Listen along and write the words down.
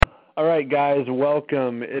All right, guys,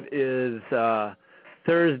 welcome. It is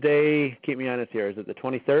Thursday. Keep me honest here. Is it the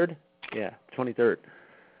 23rd? Yeah, 23rd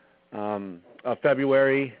of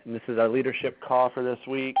February, and this is our leadership call for this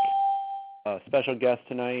week. Special guest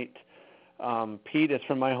tonight. Pete is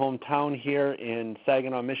from my hometown here in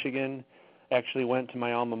Saginaw, Michigan. Actually went to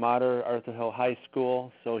my alma mater, Arthur Hill High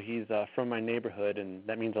School, so he's from my neighborhood, and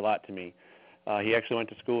that means a lot to me. He actually went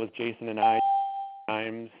to school with Jason and I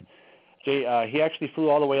times. He actually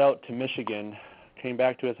flew all the way out to Michigan, came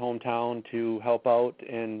back to his hometown to help out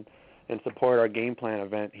and support our game plan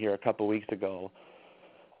event here a couple weeks ago.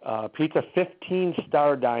 Pete's a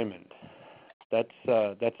 15-star diamond. That's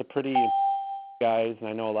a pretty guys, and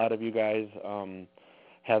I know a lot of you guys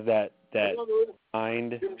have that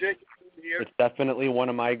mind. It's definitely one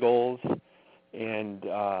of my goals, and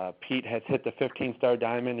Pete has hit the 15-star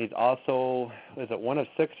diamond. He's also, is it one of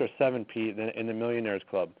 6 or 7, Pete, in the Millionaires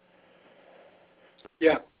Club?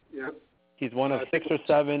 Yeah. He's one of 6 or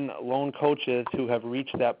 7 lone coaches who have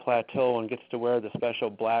reached that plateau and gets to wear the special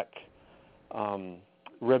black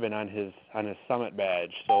ribbon on his summit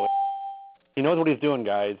badge. So he knows what he's doing,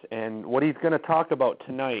 guys. And what he's going to talk about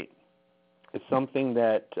tonight is something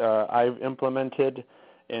that I've implemented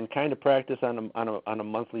and kind of practice on a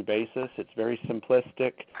monthly basis. It's very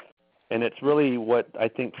simplistic, and it's really what I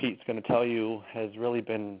think Pete's going to tell you has really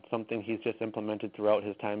been something he's just implemented throughout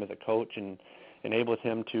his time as a coach and enables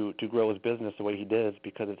him to grow his business the way he does,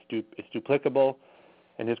 because it's duplicable,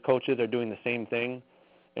 and his coaches are doing the same thing,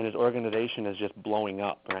 and his organization is just blowing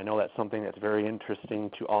up. And I know that's something that's very interesting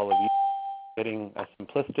to all of you, getting a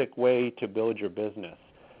simplistic way to build your business.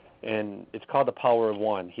 And it's called the Power of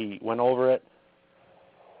One. He went over it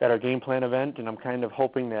at our game plan event, and I'm kind of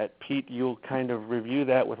hoping that, Pete, you'll kind of review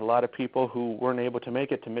that with a lot of people who weren't able to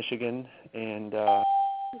make it to Michigan and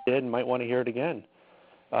did and might want to hear it again.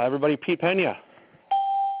 Everybody, Pete Penya.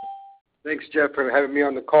 Thanks, Jeff, for having me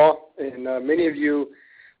on the call. And many of you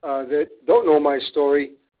that don't know my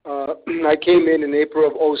story, I came in April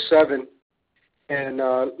of 2007, and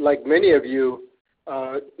like many of you,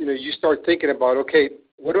 you start thinking about, okay,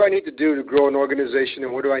 what do I need to do to grow an organization,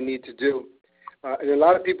 and what do I need to do? And a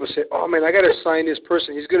lot of people say, oh, man, I got to sign this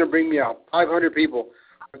person. He's going to bring me out 500 people.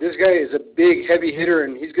 This guy is a big, heavy hitter,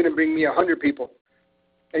 and he's going to bring me 100 people.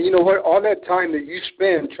 And you know what? All that time that you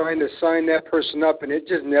spend trying to sign that person up, and it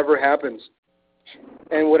just never happens.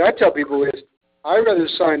 And what I tell people is, I'd rather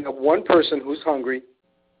sign up one person who's hungry,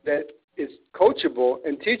 that is coachable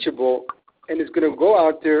and teachable, and is going to go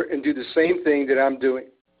out there and do the same thing that I'm doing.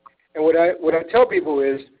 And what I tell people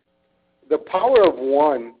is, the power of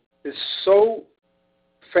one is so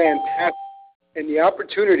fantastic, and the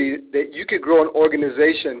opportunity that you could grow an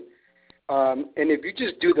organization, and if you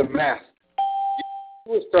just do the math,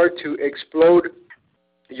 you will start to explode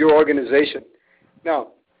your organization.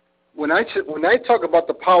 Now, when I talk about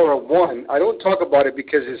the power of one, I don't talk about it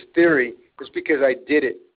because it's theory. It's because I did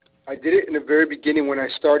it. I did it in the very beginning when I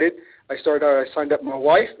started. I signed up my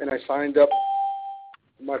wife, and I signed up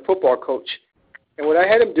my football coach. And what I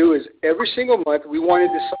had him do is every single month we wanted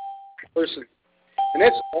to sign a person. And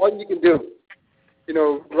that's all you can do. You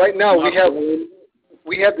know, right now we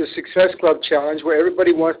have the Success Club Challenge where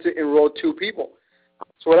everybody wants to enroll 2 people.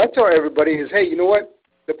 So what I tell everybody is, hey, you know what?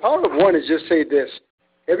 The power of one is just say this.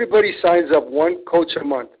 Everybody signs up 1 coach a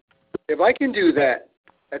month. If I can do that,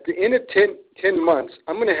 at the end of 10 months,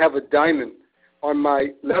 I'm going to have a diamond on my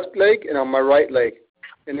left leg and on my right leg.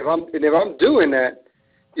 And if I'm doing that,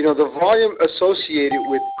 you know, the volume associated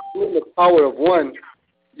with doing the power of one,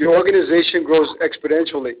 your organization grows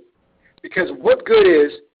exponentially. Because what good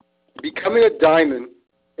is becoming a diamond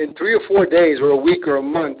in 3 or 4 days or a week or a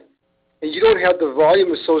month, and you don't have the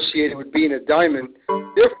volume associated with being a diamond?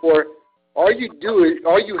 Therefore, all you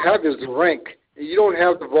have is the rank, and you don't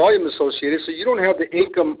have the volume associated, so you don't have the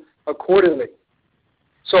income accordingly.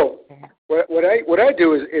 So what I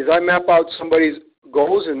do is I map out somebody's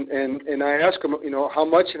goals, and I ask them, you know, how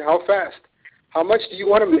much and how fast. How much do you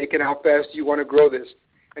want to make, and how fast do you want to grow this?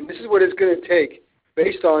 And this is what it's going to take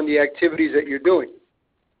based on the activities that you're doing.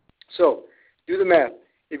 So do the math.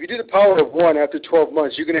 If you do the power of one after 12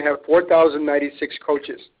 months, you're going to have 4,096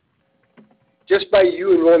 coaches. Just by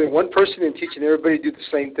you enrolling 1 person and teaching everybody to do the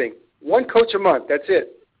same thing. 1 coach a month, that's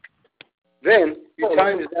it. Then you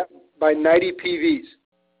times that by 90 PVs.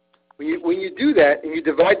 When you do that and you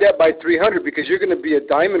divide that by 300, because you're going to be a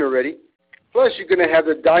diamond already, plus you're going to have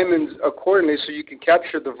the diamonds accordingly so you can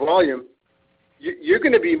capture the volume, you're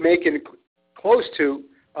going to be making close to,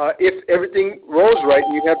 if everything rolls right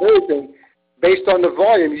and you have everything, based on the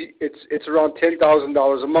volume, it's around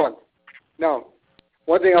 $10,000 a month. Now,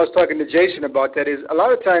 one thing I was talking to Jason about that is a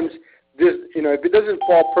lot of times this, if it doesn't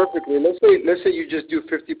fall perfectly, let's say you just do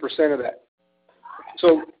 50% of that.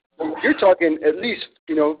 So you're talking at least,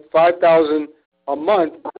 $5,000 a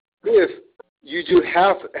month if you do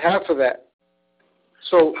half of that.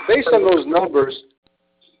 So based on those numbers,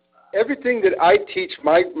 everything that I teach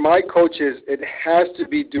my coaches, it has to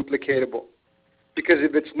be duplicatable. Because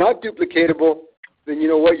if it's not duplicatable, then you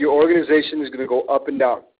know what? Your organization is going to go up and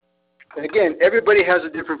down. And again, everybody has a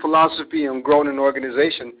different philosophy on growing an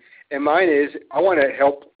organization. And mine is I want to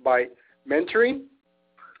help by mentoring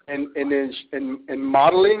and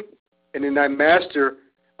modeling, and then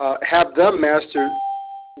I have them master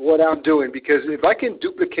what I'm doing. Because if I can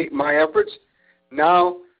duplicate my efforts,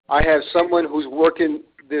 now I have someone who's working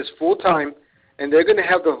this full time, and they're going to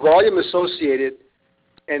have the volume associated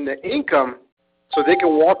and the income, so they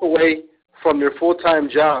can walk away from their full-time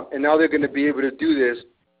job, and now they're going to be able to do this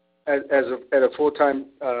at a full-time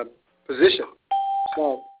position.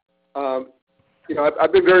 So,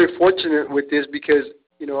 I've been very fortunate with this because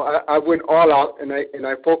I went all out, and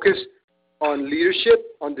I focus on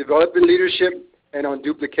leadership, on developing leadership, and on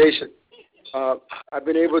duplication. I've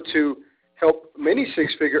been able to help many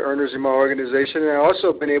six-figure earners in my organization, and I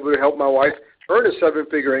also been able to help my wife earn a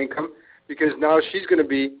seven-figure income because now she's going to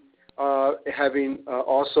be having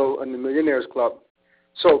also in the Millionaires Club.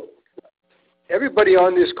 So everybody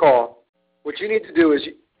on this call, what you need to do is,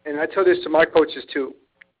 and I tell this to my coaches too,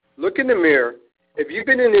 look in the mirror. If you've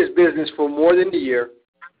been in this business for more than a year,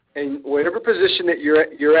 and whatever position that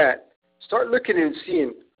you're at, start looking and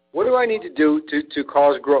seeing, what do I need to do to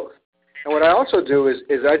cause growth? And what I also do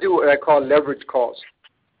is I do what I call leverage calls.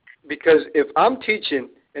 Because if I'm teaching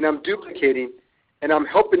and I'm duplicating and I'm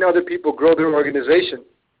helping other people grow their organization,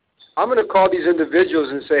 I'm going to call these individuals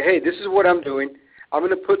and say, hey, this is what I'm doing. I'm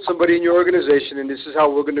going to put somebody in your organization, and this is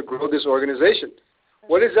how we're going to grow this organization.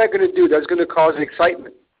 What is that going to do? That's going to cause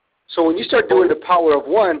excitement. So when you start doing the power of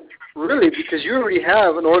one, really, because you already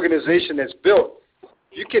have an organization that's built,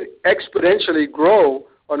 you can exponentially grow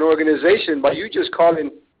an organization by you just calling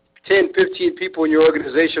 10, 15 people in your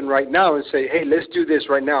organization right now and say, hey, let's do this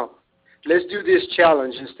right now. Let's do this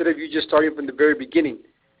challenge instead of you just starting from the very beginning.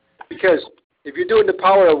 Because if you're doing the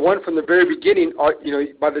power of one from the very beginning,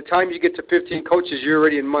 by the time you get to 15 coaches, you're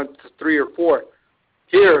already in month 3 or 4.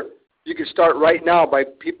 Here, you can start right now by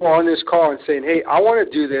people on this call and saying, hey, I want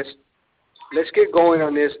to do this. Let's get going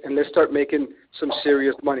on this, and let's start making some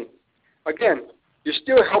serious money. Again, you're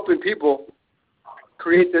still helping people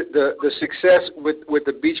create the success with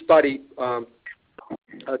the Beachbody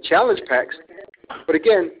challenge packs. But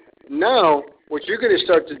again, now what you're going to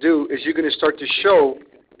start to do is you're going to start to show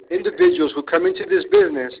individuals who come into this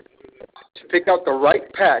business to pick out the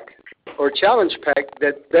right pack or challenge pack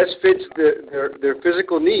that best fits their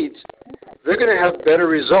physical needs. They're going to have better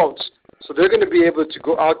results. So they're going to be able to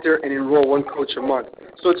go out there and enroll one coach a month.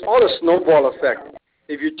 So it's all a snowball effect.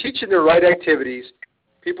 If you're teaching the right activities,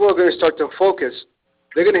 people are going to start to focus.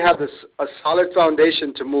 They're going to have a solid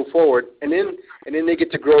foundation to move forward, and then they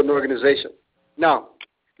get to grow an organization. Now,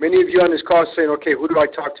 many of you on this call are saying, okay, who do I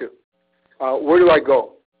talk to? Where do I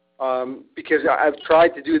go? Because I've tried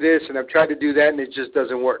to do this and I've tried to do that, and it just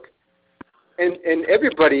doesn't work. And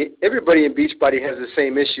everybody in Beachbody has the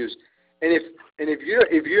same issues. And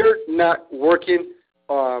if you're not working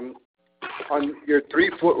on your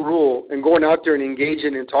 3-foot rule and going out there and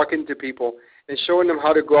engaging and talking to people and showing them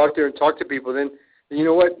how to go out there and talk to people, then you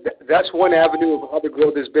know what? That's one avenue of how to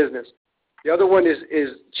grow this business. The other one is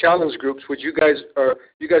challenge groups, which you guys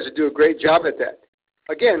do a great job at that.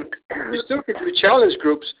 Again, you still can do challenge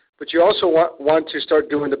groups, but you also want to start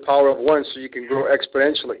doing the power of one so you can grow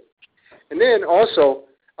exponentially. And then also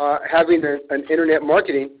having an internet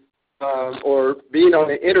marketing or being on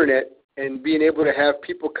the internet and being able to have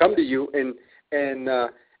people come to you and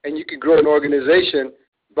you can grow an organization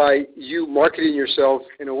by you marketing yourself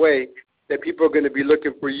in a way that people are going to be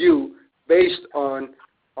looking for you based on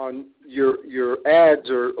your ads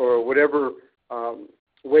or whatever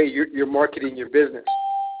way you're marketing your business.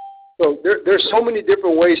 So there's so many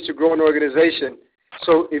different ways to grow an organization.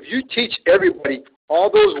 So if you teach everybody all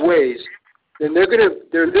those ways, then they're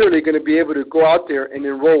literally going to be able to go out there and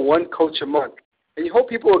enroll one coach a month. And you hold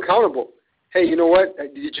people accountable. Hey, you know what?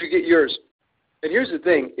 Did you get yours? And here's the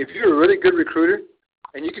thing. If you're a really good recruiter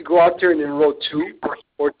and you can go out there and enroll 2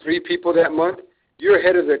 or 3 people that month, you're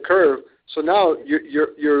ahead of the curve. So now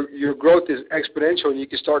your growth is exponential, and you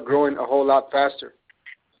can start growing a whole lot faster.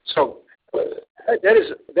 So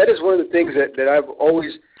that is one of the things that I've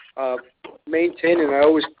always maintained and I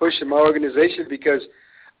always push in my organization, because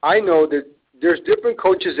I know that there's different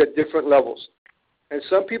coaches at different levels. And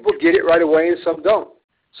some people get it right away and some don't.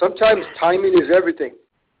 Sometimes timing is everything.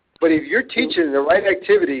 But if you're teaching the right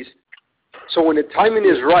activities, so when the timing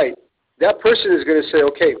is right, that person is going to say,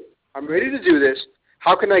 okay, I'm ready to do this.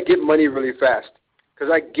 How can I get money really fast?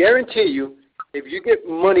 Because I guarantee you, if you get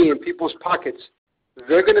money in people's pockets,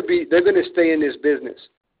 they're going to stay in this business.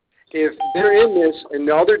 If they're in this and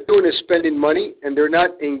all they're doing is spending money and they're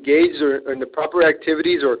not engaged or in the proper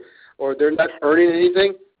activities or they're not earning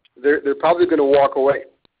anything, they're probably going to walk away.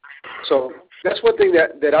 So that's one thing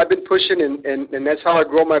that I've been pushing, and that's how I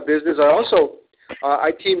grow my business. I also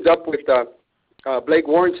I teamed up with Blake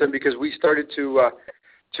Warrington because we started to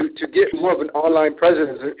get more of an online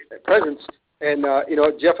presence. And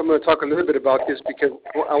Jeff, I'm going to talk a little bit about this because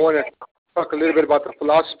I want to talk a little bit about the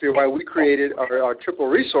philosophy of why we created our triple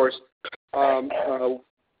resource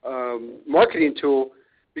marketing tool,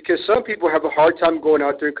 because some people have a hard time going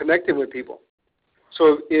out there and connecting with people.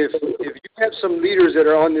 So if you have some leaders that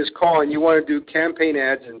are on this call and you want to do campaign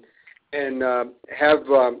ads and have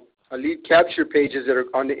lead capture pages that are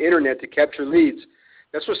on the internet to capture leads,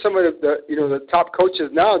 that's what some of the top coaches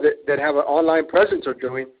now that have an online presence are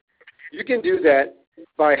doing. You can do that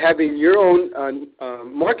by having your own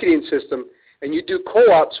marketing system, and you do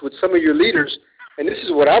co-ops with some of your leaders. And this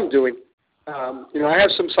is what I'm doing. I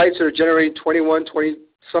have some sites that are generating 22,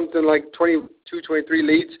 23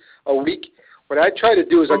 leads a week. What I try to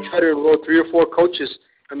do is I try to enroll 3 or 4 coaches,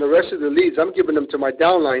 and the rest of the leads I'm giving them to my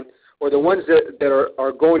downline or the ones that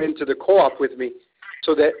are going into the co-op with me,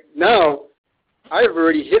 so that now I've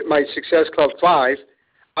already hit my Success Club 5.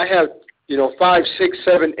 I have 5, 6,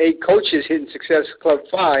 7, 8 coaches hitting Success Club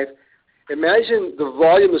 5. Imagine the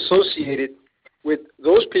volume associated with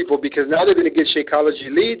those people, because now they're going to get Shakeology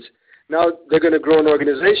leads. Now they're going to grow an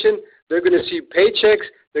organization. They're going to see paychecks.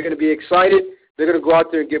 They're going to be excited. They're going to go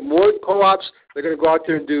out there and get more co-ops. They're going to go out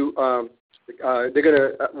there and do.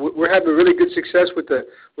 We're having really good success with the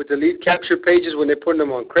lead capture pages when they're putting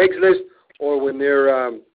them on Craigslist or when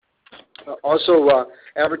they're also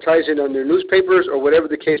advertising on their newspapers or whatever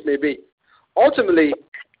the case may be. Ultimately,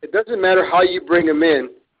 it doesn't matter how you bring them in.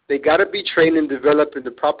 They got to be trained and developed in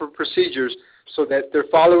the proper procedures so that they're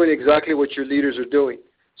following exactly what your leaders are doing.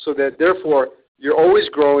 So that, therefore, you're always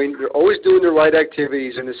growing, you're always doing the right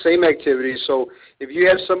activities and the same activities. So if you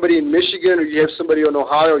have somebody in Michigan or you have somebody in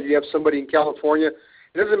Ohio or you have somebody in California,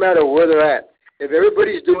 it doesn't matter where they're at. If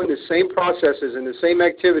everybody's doing the same processes and the same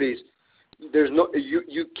activities,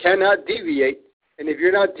 you cannot deviate. And if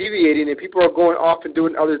you're not deviating and people are going off and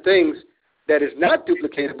doing other things that is not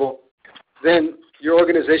duplicatable, then your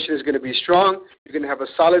organization is going to be strong. You're going to have a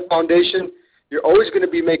solid foundation. You're always going to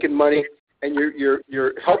be making money, and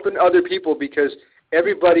you're helping other people because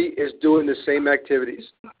everybody is doing the same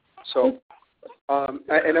activities. So,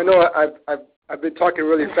 and I know I've been talking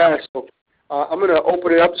really fast, so I'm going to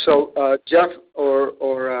open it up so Jeff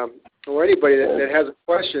or anybody that has a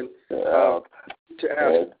question to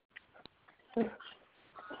ask.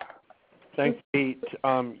 Thanks, Pete.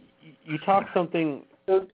 You talked something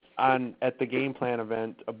at the game plan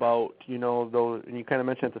event about those, and you kind of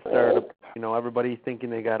mentioned at the start, everybody thinking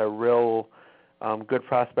they got a real good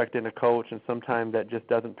prospect in a coach, and sometimes that just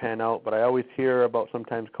doesn't pan out. But I always hear about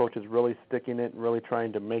sometimes coaches really sticking it and really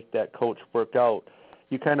trying to make that coach work out.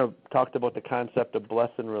 You kind of talked about the concept of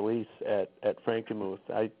bless and release at Frankenmuth.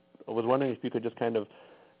 I was wondering if you could just kind of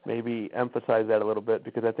maybe emphasize that a little bit,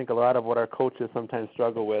 because I think a lot of what our coaches sometimes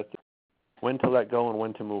struggle with is when to let go and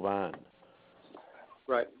when to move on.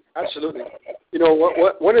 Right. Absolutely.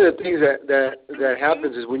 One of the things that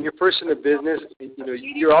happens is when you're first in a business,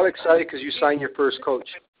 you're all excited because you sign your first coach.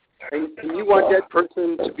 And you want that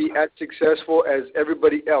person to be as successful as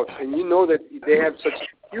everybody else. And you know that they have such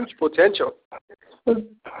huge potential. The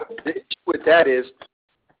issue with that is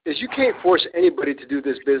you can't force anybody to do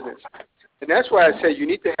this business. And that's why I say you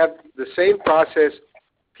need to have the same process.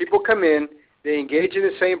 People come in, they engage in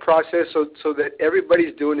the same process so that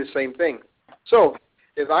everybody's doing the same thing. So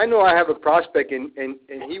if I know I have a prospect and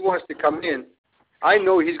he wants to come in, I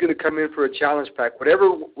know he's going to come in for a challenge pack,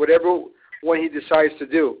 whatever one he decides to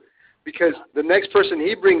do, because the next person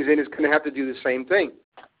he brings in is going to have to do the same thing.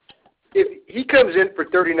 If he comes in for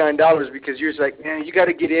 $39 because you're like, man, you got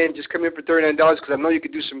to get in, just come in for $39 because I know you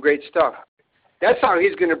could do some great stuff. That's how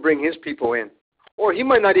he's going to bring his people in. Or he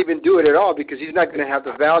might not even do it at all because he's not going to have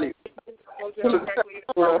the value.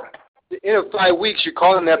 So in 5 weeks, you're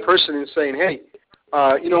calling that person and saying, hey,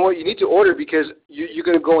 you know what, you need to order because you're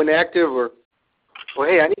going to go inactive, or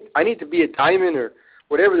hey, I need to be a diamond, or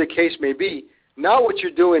whatever the case may be. Now what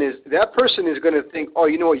you're doing is that person is going to think, oh,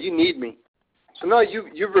 you know what, you need me. So now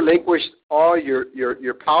you've relinquished all your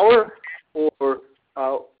power or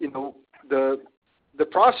the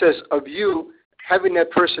process of you having that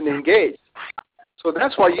person engaged. So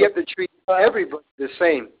that's why you have to treat everybody the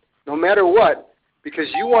same, no matter what, because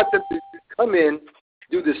you want them to come in,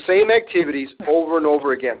 do the same activities over and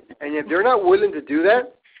over again. And if they're not willing to do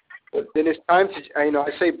that, then it's time to, I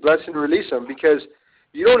say bless and release them, because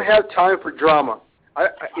you don't have time for drama.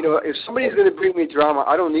 If somebody's going to bring me drama,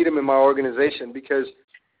 I don't need them in my organization, because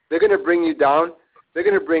they're going to bring you down. They're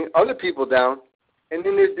going to bring other people down, and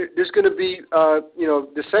then there's going to be,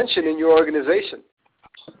 dissension in your organization.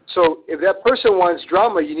 So if that person wants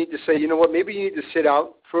drama, you need to say, you know what, maybe you need to sit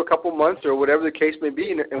out for a couple months or whatever the case may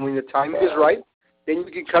be, and when the time is right, then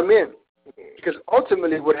you can come in. Because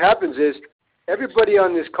ultimately what happens is everybody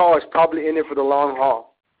on this call is probably in it for the long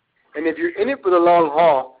haul. And if you're in it for the long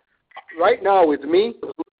haul, right now with me,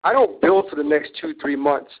 I don't build for the next 2-3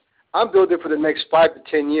 months. I'm building for the next 5 to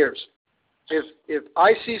 10 years. If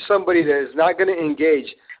I see somebody that is not going to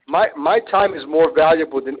engage, my time is more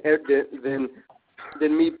valuable than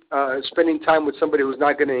me spending time with somebody who's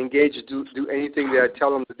not going to engage or do anything that I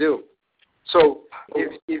tell them to do. So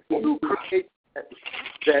if you create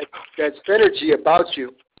that synergy about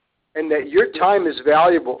you, and that your time is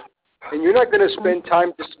valuable, and you're not going to spend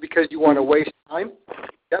time just because you want to waste time,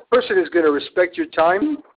 that person is going to respect your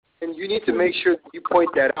time, and you need to make sure that you point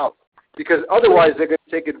that out, because otherwise they're going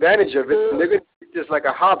to take advantage of it, and they're going to treat this like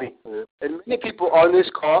a hobby. And many people on this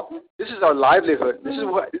call, this is our livelihood. This is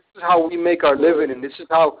how we make our living, and this is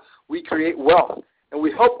how we create wealth, and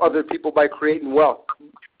we help other people by creating wealth.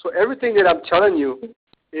 So everything that I'm telling you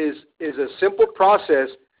is a simple process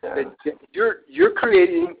that you're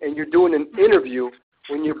creating, and you're doing an interview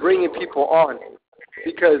when you're bringing people on.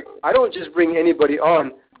 Because I don't just bring anybody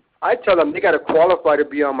on. I tell them they got to qualify to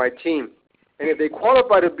be on my team. And if they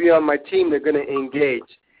qualify to be on my team, they're going to engage.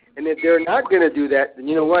 And if they're not going to do that, then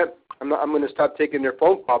you know what? I'm going to stop taking their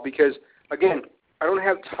phone call, because, again, I don't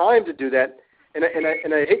have time to do that. And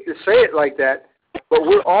I hate to say it like that, but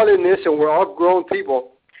we're all in this, and we're all grown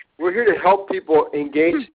people. We're here to help people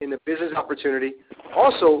engage in the business opportunity.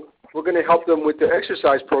 Also, we're going to help them with their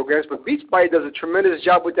exercise programs, but Beachbody does a tremendous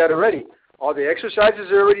job with that already. All the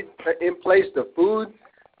exercises are already in place, the food,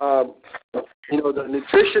 the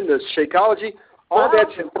nutrition, the Shakeology, all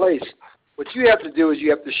that's in place. What you have to do is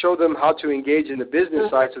you have to show them how to engage in the business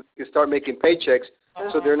side so they can start making paychecks,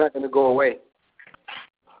 so they're not going to go away.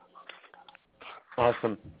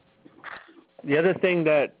 Awesome. The other thing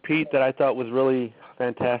that, Pete, that I thought was really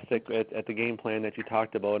fantastic at the game plan that you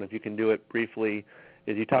talked about, and if you can do it briefly,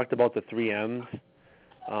 is you talked about the 3 M's,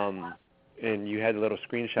 and you had a little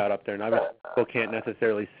screenshot up there, and obviously people can't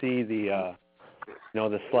necessarily see the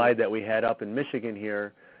slide that we had up in Michigan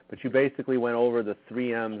here, but you basically went over the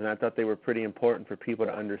 3 M's, and I thought they were pretty important for people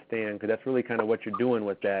to understand, because that's really kind of what you're doing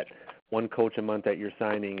with that one coach a month that you're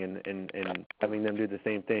signing, and having them do the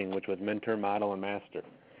same thing, which was mentor, model, and master.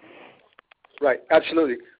 Right,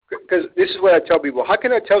 absolutely. Because this is what I tell people. How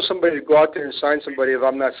can I tell somebody to go out there and sign somebody if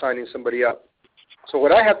I'm not signing somebody up? So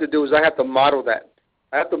what I have to do is I have to model that.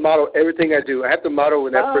 I have to model everything I do. I have to model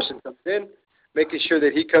when that person comes in, making sure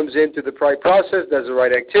that he comes in through the right process, does the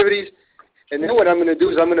right activities. And then what I'm going to do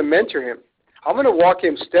is I'm going to mentor him. I'm going to walk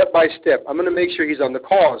him step by step. I'm going to make sure he's on the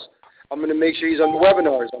calls. I'm going to make sure he's on the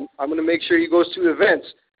webinars. I'm going to make sure he goes to events.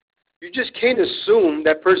 You just can't assume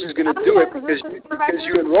that person's going to do it because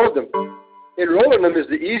you enrolled them. Enrolling them is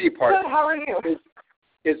the easy part. Good, how are you?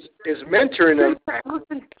 It's mentoring them.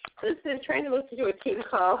 This is trying to listen to a team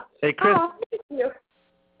call. Hey, Chris. Oh, thank you.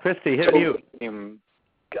 Christy, hit mute.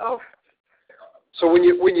 Go. So when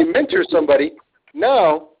you mentor somebody,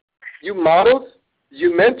 now you modeled,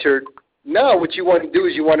 you mentored. Now what you want to do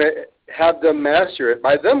is you want to have them master it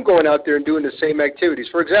by them going out there and doing the same activities.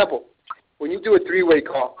 For example, when you do a 3-way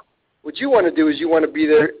call, what you want to do is you want to be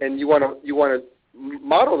there and you want to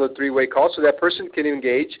model the 3-way call so that person can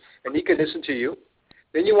engage and he can listen to you.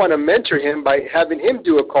 Then you want to mentor him by having him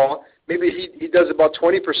do a call. Maybe he does about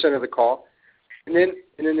 20% of the call. And then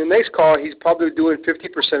the next call, he's probably doing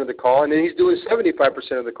 50% of the call, and then he's doing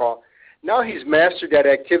 75% of the call. Now he's mastered that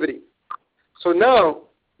activity. So now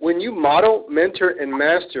when you model, mentor, and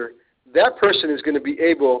master, that person is going to be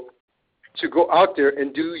able to go out there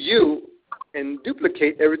and do you and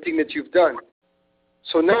duplicate everything that you've done.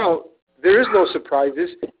 So now there is no surprises.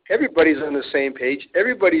 Everybody's on the same page.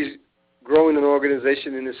 Everybody's growing an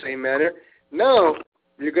organization in the same manner. Now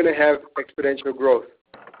you're going to have exponential growth.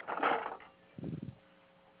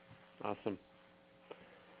 Awesome.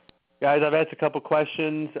 Guys, I've asked a couple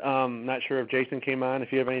questions. Not sure if Jason came on.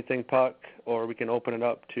 If you have anything, Puck, or we can open it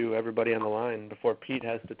up to everybody on the line before Pete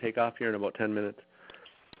has to take off here in about 10 minutes.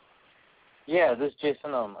 Yeah, this is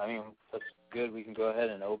Jason. good. We can go ahead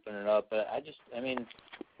and open it up. But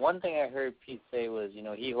one thing I heard Pete say was,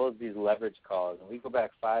 he holds these leverage calls. And we go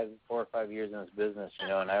back 4 or 5 years in this business,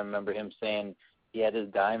 and I remember him saying he had his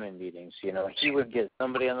diamond meetings. He would get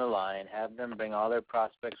somebody on the line, have them bring all their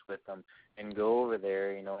prospects with them, and go over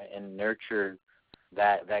there, and nurture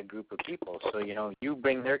that group of people. So, you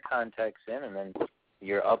bring their contacts in, and then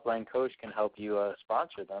your upline coach can help you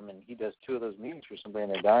sponsor them, and he does 2 of those meetings for somebody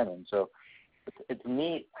in their diamond. So it's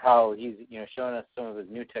neat how he's, showing us some of his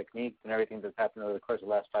new techniques and everything that's happened over the course of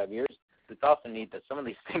the last 5 years. It's also neat that some of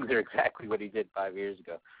these things are exactly what he did 5 years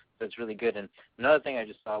ago. So it's really good. And another thing I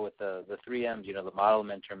just saw with the 3 M's, the model,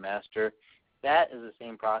 mentor, master, that is the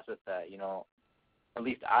same process that, at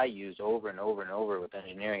least I use over and over and over with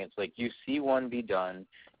engineering. It's like you see one be done,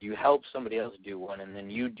 you help somebody else do one, and then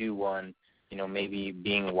you do one, maybe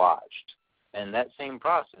being watched. And that same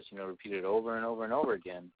process, repeated over and over and over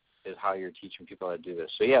again is how you're teaching people how to do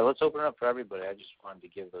this. So, yeah, let's open it up for everybody. I just wanted to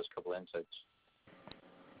give those couple insights.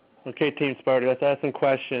 Okay, Team Sparty, let's ask some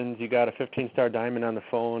questions. You got a 15-star diamond on the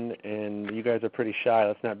phone, and you guys are pretty shy.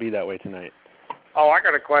 Let's not be that way tonight. Oh, I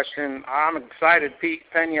got a question. I'm excited. Pete,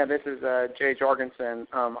 Penya, this is Jay Jorgensen.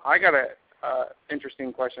 I got a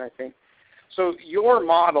interesting question, I think. So your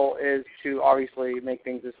model is to obviously make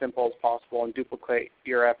things as simple as possible and duplicate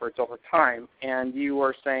your efforts over time, and you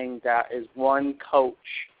were saying that is 1 coach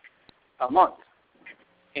a month,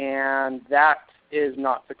 and that is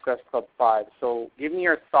not Success Club 5. So give me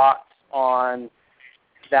your thoughts on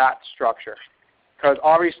that structure, because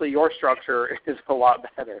obviously your structure is a lot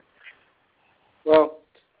better. Well,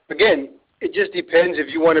 again, it just depends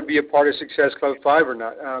if you want to be a part of Success Club 5 or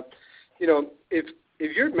not.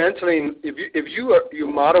 If you're mentoring, if you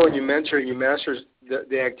model and you mentor and you master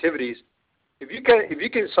the activities, if you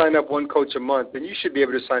can sign up 1 coach a month, then you should be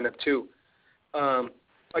able to sign up 2.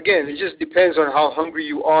 Again, it just depends on how hungry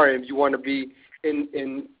you are and if you want to be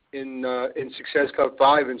in Success Club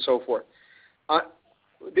 5 and so forth.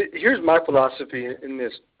 Here's my philosophy in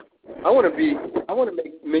this. I want to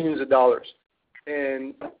make millions of dollars.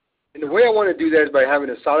 And the way I want to do that is by having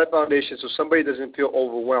a solid foundation so somebody doesn't feel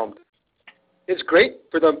overwhelmed. It's great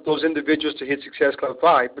for those individuals to hit Success Club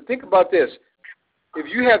 5, but think about this. If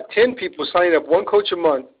you have 10 people signing up 1 coach a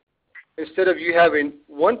month, instead of you having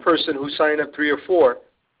 1 person who's signing up 3 or 4,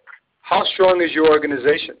 how strong is your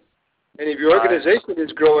organization? And if your organization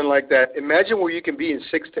is growing like that, imagine where you can be in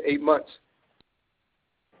 6 to 8 months.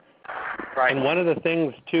 Right. And one of the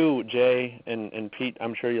things too, Jay and Pete,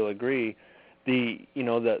 I'm sure you'll agree, the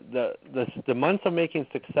months of making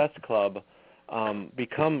Success Club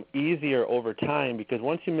become easier over time, because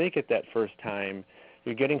once you make it that first time,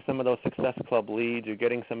 you're getting some of those Success Club leads, you're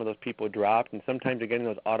getting some of those people dropped, and sometimes you're getting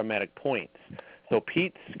those automatic points. So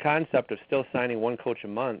Pete's concept of still signing 1 coach a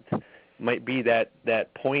month might be that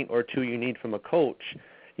point or 2 you need from a coach.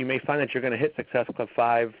 You may find that you're going to hit Success Club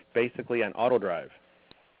 5 basically on auto drive.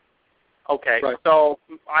 Okay, right. So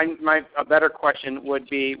a better question would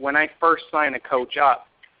be, when I first sign a coach up,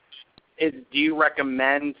 do you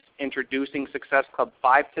recommend introducing Success Club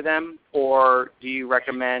 5 to them, or do you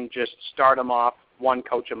recommend just start them off 1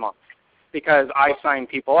 coach a month? Because I sign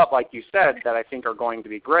people up, like you said, that I think are going to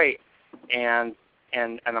be great, and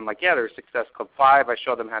I'm like, yeah, there's Success Club 5. I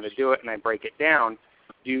show them how to do it, and I break it down.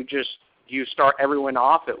 Do you start everyone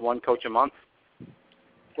off at 1 coach a month?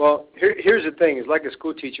 Well, here's the thing. It's like a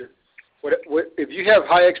school teacher. If you have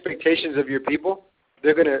high expectations of your people,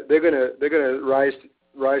 they're gonna rise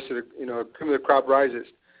to the cream of the crop rises.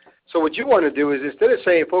 So what you want to do is, instead of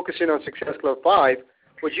saying focusing on Success Club 5,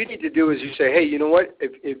 what you need to do is you say, hey, you know what?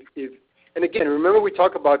 If and again, remember we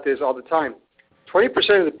talk about this all the time.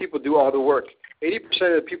 20% of the people do all the work.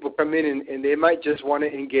 80% of the people come in and they might just want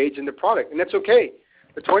to engage in the product, and that's okay.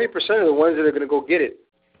 The 20% are the ones that are going to go get it.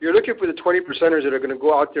 You're looking for the 20%ers that are going to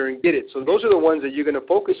go out there and get it. So those are the ones that you're going to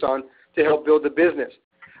focus on to help build the business.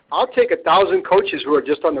 I'll take 1,000 coaches who are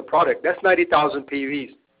just on the product. That's 90,000 PVs.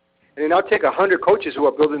 And then I'll take 100 coaches who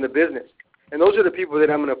are building the business. And those are the people that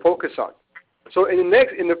I'm going to focus on. So in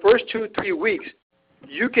the first 2-3 weeks,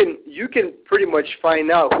 you can pretty much find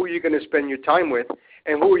out who you're going to spend your time with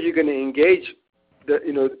and who are you going to engage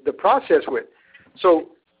the process with. So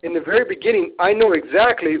in the very beginning, I know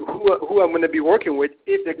exactly who I'm going to be working with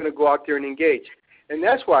if they're going to go out there and engage. And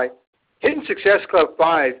that's why hitting Success Club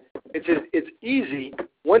 5, it's easy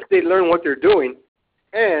once they learn what they're doing,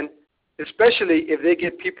 and especially if they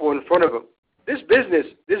get people in front of them. This business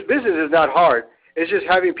is not hard. It's just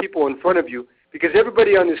having people in front of you, because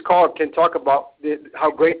everybody on this call can talk about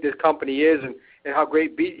how great this company is and how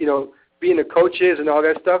great being a coach is and all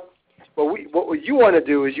that stuff. But what you want to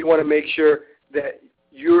do is you want to make sure that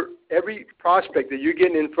every prospect that you're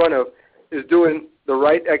getting in front of, is doing the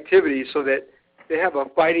right activity so that they have a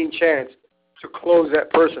fighting chance to close that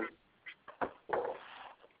person.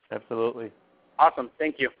 Absolutely. Awesome.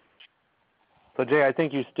 Thank you. So, Jay, I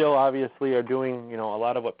think you still obviously are doing, a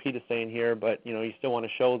lot of what Pete is saying here, but, you still want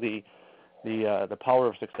to show the Power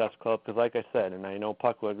of Success Club because, like I said, and I know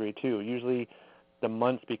Puck will agree too, usually the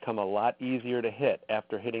months become a lot easier to hit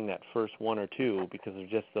after hitting that first one or two because of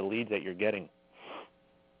just the leads that you're getting.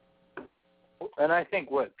 And I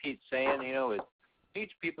think what Pete's saying, is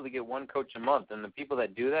teach people to get one coach a month, and the people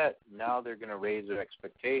that do that, now they're going to raise their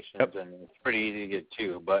expectations, and it's pretty easy to get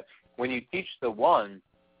two. But when you teach the one,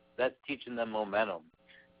 that's teaching them momentum.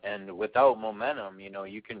 And without momentum,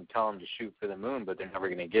 you can tell them to shoot for the moon, but they're never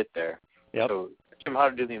going to get there. Yep. So teach them how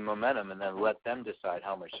to do the momentum, and then let them decide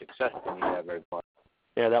how much success they need to have every month.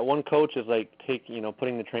 Yeah, that one coach is like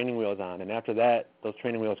putting the training wheels on, and after that, those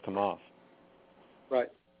training wheels come off. Right.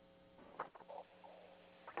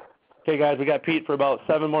 Okay, guys, we got Pete for about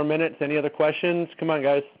 7 more minutes. Any other questions? Come on,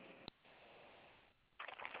 guys.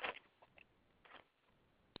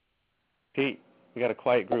 Pete, we got a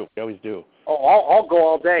quiet group. We always do. Oh, I'll go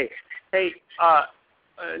all day. Hey,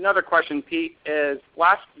 another question, Pete, is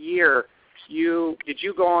last year did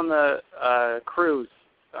you go on the cruise,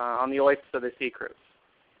 on the Oasis of the Sea cruise?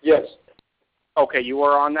 Yes. Okay, you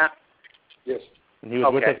were on that? Yes. And he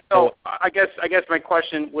was with us. So I guess my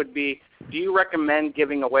question would be, do you recommend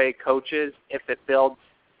giving away coaches if it builds,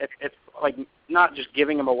 if like not just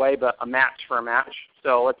giving them away, but a match for a match?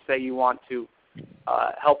 So let's say you want to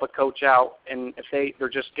help a coach out, and if they're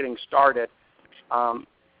just getting started,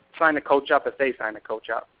 sign a coach up if they sign a coach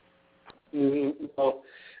up. Mm-hmm. Well,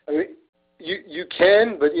 I mean, you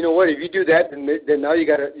can, but you know what? If you do that, then now you're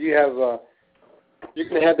going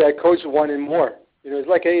to have that coach wanting more. It's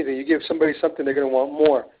like anything. You give somebody something, they're going to want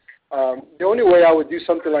more. The only way I would do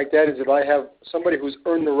something like that is if I have somebody who's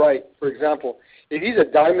earned the right. For example, if he's a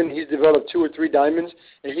diamond, he's developed 2 or 3 diamonds,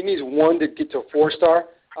 and he needs one to get to a 4-star,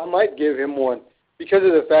 I might give him one because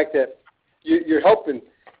of the fact that you're helping.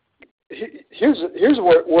 Here's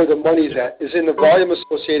where the money's at, is in the volume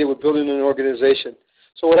associated with building an organization.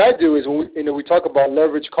 So what I do is when we talk about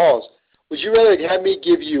leverage calls, would you rather have me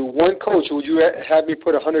give you one coach, or would you have me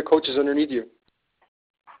put 100 coaches underneath you?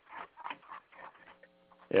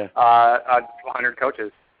 Yeah. 100 coaches.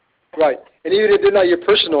 Right. And even if they're not your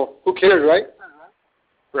personal, who cares, right?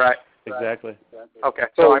 Right. Exactly. Okay.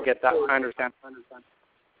 So I get that. I understand.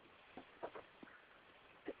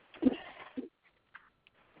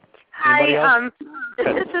 Hi,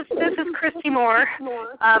 this is Christy Moore.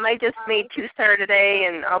 I just made 2-star today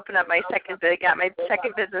and opened up my got my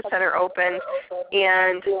second business center open,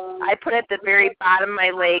 and I put it at the very bottom of my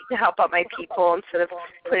lake to help out my people instead of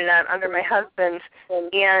putting it on under my husband.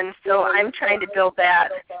 And so I'm trying to build that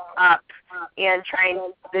up and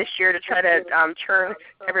trying this year to try to turn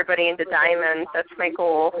everybody into diamonds. That's my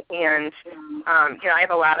goal. And I have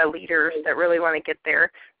a lot of leaders that really want to get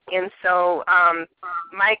there. And so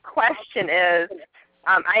my question is,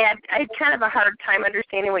 I had kind of a hard time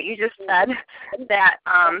understanding what you just said, that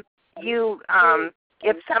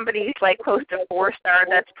if somebody's like close to 4-star,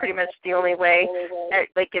 that's pretty much the only way,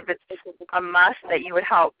 like if it's a must that you would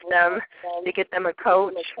help them to get them a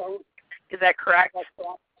coach. Is that correct?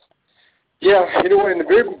 Yeah, in the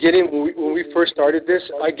very beginning when we first started this,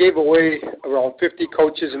 I gave away around 50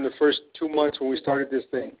 coaches in the first 2 months when we started this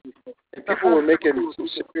thing. And people were making some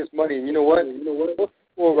serious money. And you know what?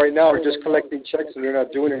 People right now are just collecting checks and they're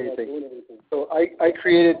not doing anything. So I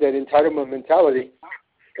created that entitlement mentality.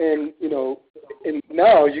 And, and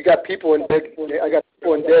now you got people I got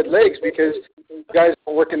people in dead legs because guys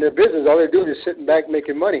are working their business. All they're doing is sitting back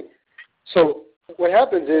making money. So what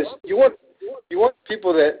happens is you want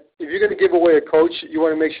people that, if you're going to give away a coach, you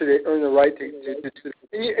want to make sure they earn the right to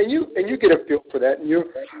and you get a feel for that.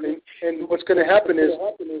 And what's going to happen is,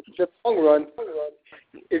 in the long run,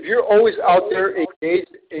 if you're always out there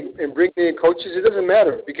engaged and bringing in coaches, it doesn't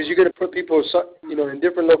matter because you're going to put people, in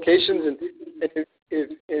different locations,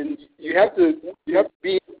 and you have to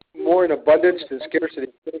be more in abundance than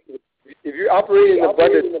scarcity. If you're operating in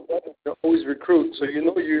abundance, you always recruit, so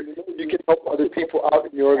you can help other people out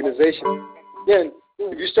in your organization. Again,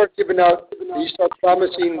 if you start giving out, you start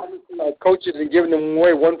promising coaches and giving them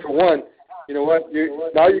away one for one, you know what?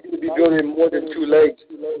 Now you're going to be building more than 2 legs.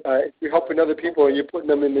 If you're helping other people and you're putting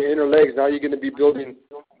them in the inner legs, now you're going to be building,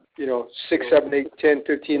 6, 7, 8, 10,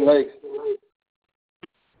 15 legs.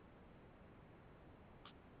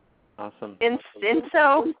 Awesome. And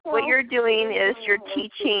so what you're doing is you're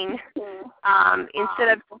teaching, instead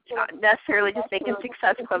of necessarily just making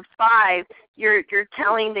Success Clubs 5, you're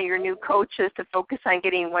telling your new coaches to focus on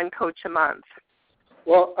getting one coach a month.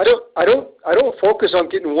 Well, I don't focus on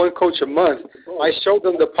getting one coach a month. I show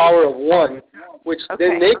them the power of one, which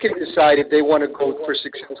then they can decide if they want to go for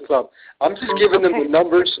Success Club. I'm just giving them the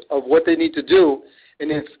numbers of what they need to do,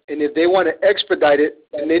 and if they want to expedite it,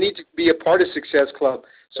 then they need to be a part of Success Club.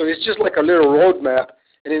 So it's just like a little roadmap,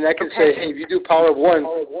 and then I can say, hey, if you do power of one,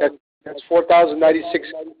 that's 4,096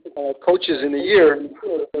 coaches in a year.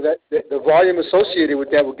 So that the volume associated with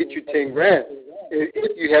that will get you 10 grand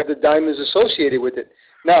if you have the diamonds associated with it.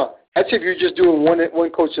 Now, that's if you're just doing one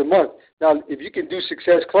coach a month. Now, if you can do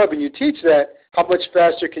Success Club and you teach that, how much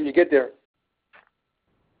faster can you get there?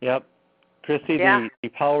 Yep. Christy, the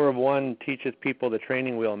power of one teaches people the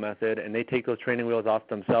training wheel method, and they take those training wheels off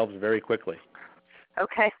themselves very quickly.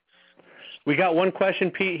 Okay. We got one question,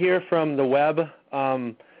 Pete, here from the web,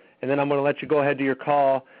 and then I'm going to let you go ahead to your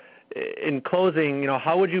call. In closing,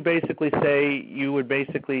 how would you basically say you would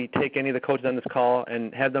basically take any of the coaches on this call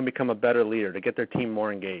and have them become a better leader to get their team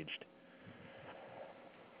more engaged?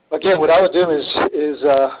 Again, what I would do is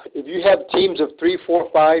if you have teams of 3, 4,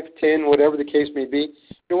 5, 10, whatever the case may be,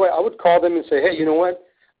 you know what? I would call them and say, hey, you know what?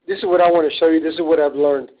 This is what I want to show you. This is what I've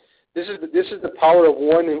learned. This is the power of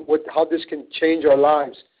one and how this can change our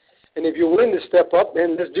lives. And if you're willing to step up,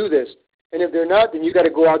 then let's do this. And if they're not, then you got to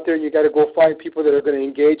go out there and you got to go find people that are going to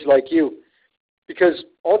engage like you. Because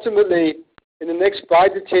ultimately, in the next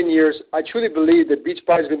 5 to 10 years, I truly believe that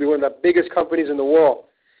Beachbody is going to be one of the biggest companies in the world.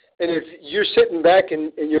 And if you're sitting back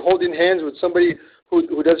and you're holding hands with somebody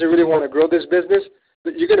who doesn't really want to grow this business,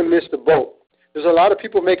 you're going to miss the boat. There's a lot of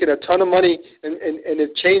people making a ton of money and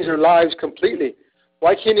it changed their lives completely.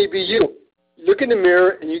 Why can't it be you? Look in the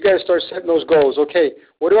mirror and you got to start setting those goals. Okay,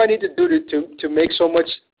 what do I need to do to make so much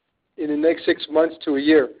in the next 6 months to a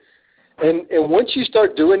year? And once you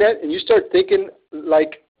start doing that and you start thinking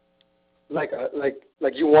like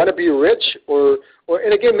you want to be rich or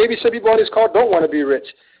and again, maybe some people on this call don't want to be rich.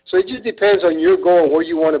 So it just depends on your goal and where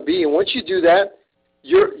you want to be. And once you do that,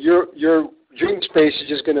 your dream space is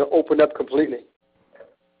just going to open up completely.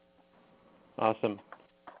 Awesome.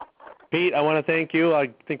 Pete, I want to thank you. I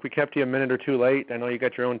think we kept you a minute or two late. I know you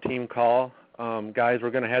got your own team call. Guys, we're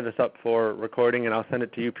going to have this up for recording, and I'll send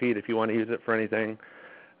it to you, Pete, if you want to use it for anything.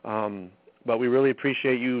 But we really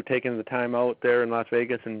appreciate you taking the time out there in Las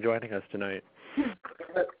Vegas and joining us tonight.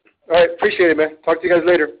 All right, appreciate it, man. Talk to you guys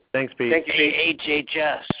later. Thanks, Pete. Thank you, Pete.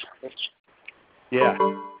 HHS. Yeah.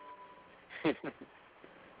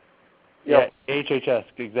 Yeah, HHS,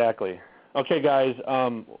 exactly. Okay, guys,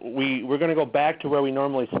 we're going to go back to where we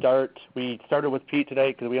normally start. We started with Pete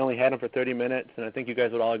today because we only had him for 30 minutes, and I think you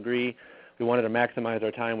guys would all agree we wanted to maximize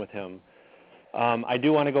our time with him. I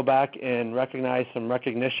do want to go back and recognize some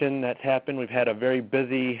recognition that's happened. We've had a very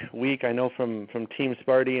busy week, I know, from Team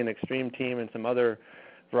Sparty and Extreme Team and some other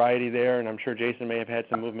variety there, and I'm sure Jason may have had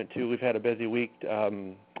some movement too. We've had a busy week,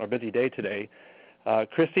 or busy day today.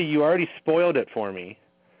 Christy, you already spoiled it for me,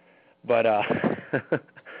 but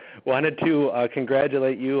wanted to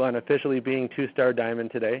congratulate you on officially being 2-star diamond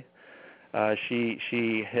today.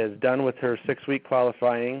 She has done with her 6-week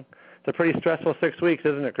qualifying. It's a pretty stressful 6 weeks,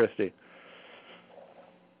 isn't it, Christy?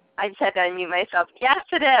 I just had to unmute myself. Yes,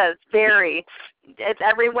 it is. Very. It's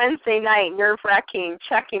every Wednesday night, nerve-wracking,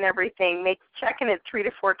 checking everything, checking it 3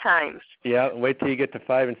 to 4 times. Yeah, wait till you get to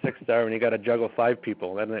 5 and 6 star when you got to juggle 5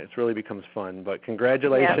 people. Then it really becomes fun. But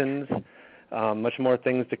congratulations. Yep. Much more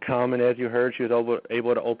things to come. And as you heard, she was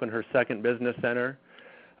able to open her second business center.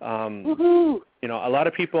 Woohoo! You know, a lot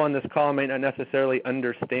of people on this call may not necessarily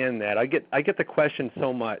understand that. I get the question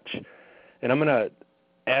so much, and I'm going to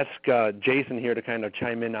ask Jason here to kind of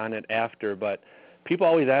chime in on it after, but people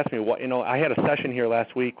always ask me, I had a session here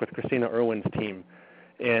last week with Christina Irwin's team,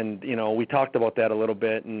 and, we talked about that a little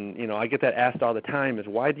bit, and, I get that asked all the time is,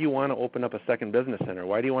 why do you want to open up a second business center?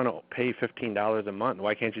 Why do you want to pay $15 a month?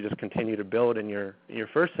 Why can't you just continue to build in your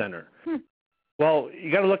first center? Well,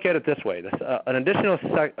 you got to look at it this way. An additional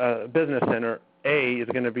business center, A, is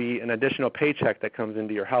going to be an additional paycheck that comes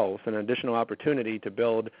into your house, an additional opportunity to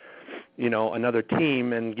build another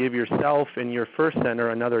team and give yourself and your first center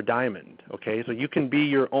another diamond, okay? So you can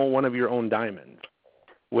be one of your own diamonds,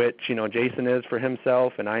 which, Jason is for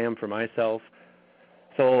himself and I am for myself.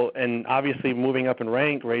 So, and obviously moving up in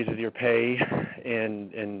rank raises your pay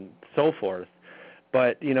and so forth.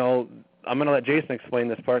 But, I'm going to let Jason explain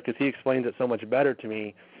this part because he explains it so much better to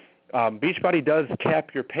me. Beachbody does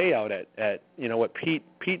cap your payout at what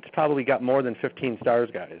Pete's probably got more than 15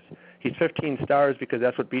 stars, guys. He's 15 stars because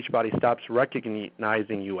that's what Beachbody stops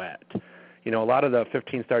recognizing you at. A lot of the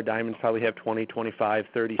 15-star diamonds probably have 20, 25,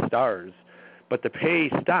 30 stars, but the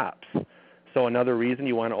pay stops. So another reason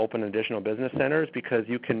you want to open additional business centers because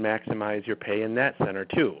you can maximize your pay in that center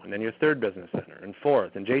too, and then your third business center, and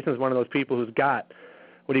fourth. And Jason's one of those people who's got,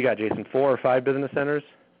 what do you got, Jason, 4 or 5 business centers?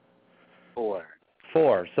 4.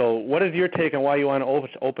 4. So what is your take on why you want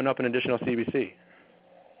to open up an additional CBC?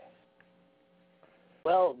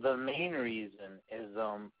 Well, the main reason is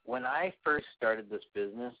when I first started this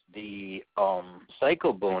business, the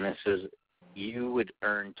cycle bonuses, you would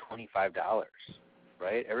earn $25,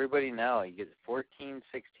 right? Everybody now, you get $14, $16,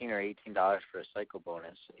 or $18 for a cycle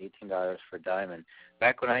bonus, $18 for a diamond.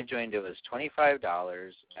 Back when I joined, it was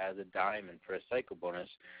 $25 as a diamond for a cycle bonus,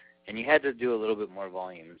 and you had to do a little bit more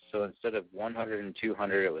volume. So instead of 100 and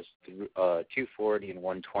 200, it was 240 and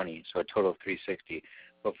 120, so a total of 360.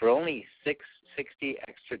 But for only 660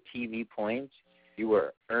 extra TV points, you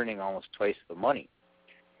were earning almost twice the money.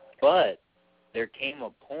 But there came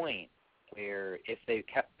a point where if they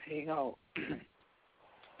kept paying out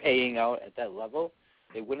at that level,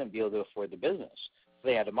 they wouldn't be able to afford the business. So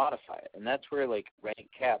they had to modify it. And that's where, like, rank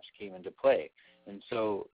caps came into play. And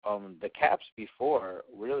so the caps before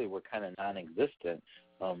really were kind of non-existent.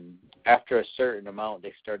 After a certain amount,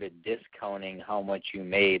 they started discounting how much you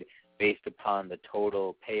made based upon the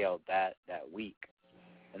total payout that week.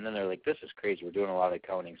 And then they're like, this is crazy. We're doing a lot of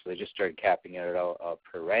accounting. So they just started capping it out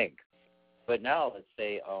per rank. But now, let's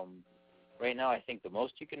say, right now I think the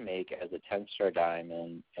most you can make as a 10-star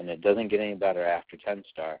diamond, and it doesn't get any better after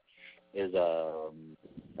 10-star, is, I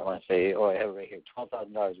want to say, I have it right here,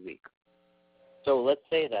 $12,000 a week. So let's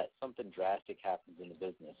say that something drastic happens in the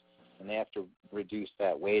business, and they have to reduce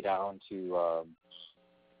that way down to,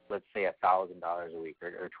 let's say, $1,000 a week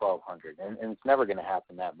or $1,200, and it's never going to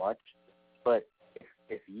happen that much. But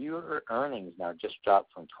if your earnings now just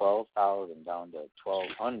dropped from $12,000 down to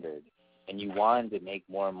 $1,200, and you wanted to make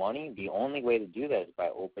more money, the only way to do that is by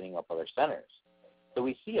opening up other centers. So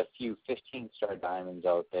we see a few 15-star diamonds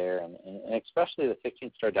out there, and especially the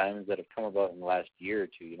 15-star diamonds that have come about in the last year or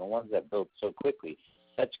two, ones that built so quickly.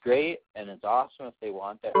 That's great, and it's awesome if they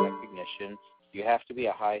want that recognition. You have to be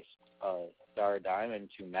a high-star diamond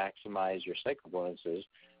to maximize your cycle bonuses.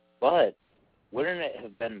 But wouldn't it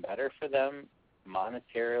have been better for them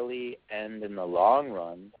monetarily and in the long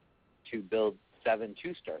run to build 7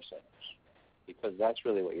 2-star centers? Because that's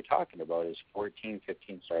really what you're talking about is 14,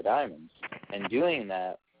 15-star diamonds. And doing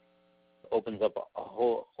that opens up a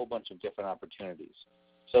whole bunch of different opportunities.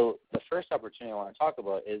 So the first opportunity I want to talk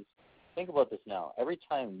about is, think about this now. Every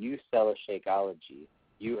time you sell a Shakeology,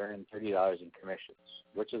 you earn $30 in commissions,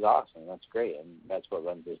 which is awesome. That's great, and that's what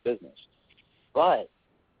runs this business. But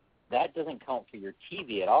that doesn't count for your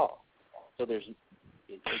TV at all. So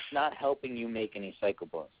it's not helping you make any cycle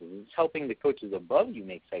bonuses. It's helping the coaches above you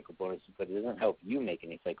make cycle bonuses, but it doesn't help you make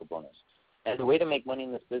any cycle bonus. And the way to make money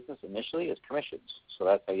in this business initially is commissions. So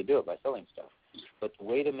that's how you do it, by selling stuff. But the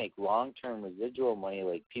way to make long-term residual money,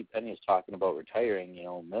 like Pete Penya is talking about retiring,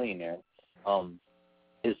 millionaire,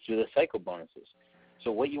 is through the cycle bonuses.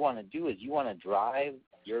 So what you want to do is you want to drive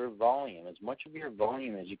your volume, as much of your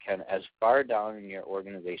volume as you can, as far down in your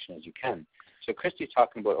organization as you can. So Christy's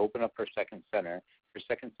talking about open up her second center. Her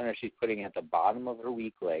second center she's putting at the bottom of her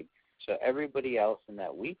weak leg. So everybody else in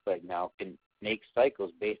that weak leg now can make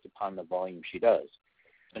cycles based upon the volume she does.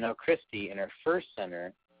 So now Christy, in her first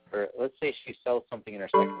center, or let's say she sells something in her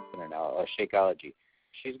second center now, a Shakeology,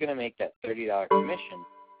 she's going to make that $30 commission,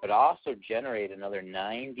 but also generate another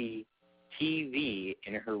 90 TV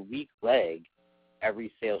in her weak leg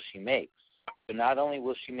every sale she makes. So not only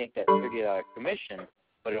will she make that $30 commission,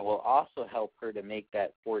 but it will also help her to make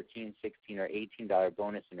that $14, $16, or $18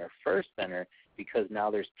 bonus in her first center because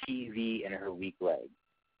now there's TV in her weak leg.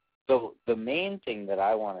 So the main thing that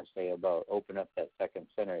I want to say about open up that second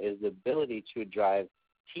center is the ability to drive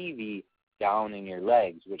TV down in your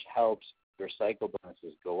legs, which helps your cycle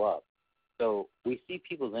bonuses go up. So we see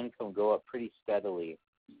people's income go up pretty steadily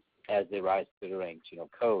as they rise through the ranks,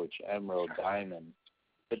 coach, emerald, diamond.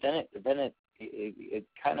 But then it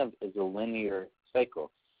kind of is a linear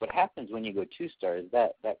cycle. What happens when you go 2-star is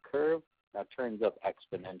that curve now turns up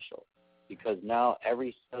exponential because now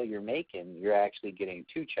every sale you're making, you're actually getting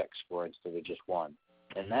 2 checks for instead of just 1.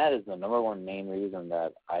 And that is the number one main reason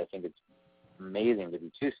that I think it's amazing to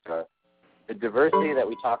be 2-star. The diversity that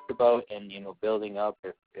we talked about and, building up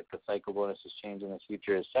if the cycle bonuses change in the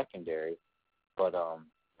future is secondary. But,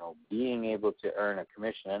 being able to earn a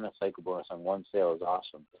commission and a cycle bonus on one sale is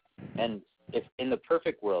awesome. And if in the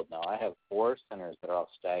perfect world now, I have 4 centers that are all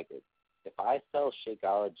staggered. If I sell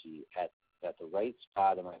Shakeology at the right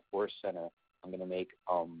spot in my 4th center, I'm going to make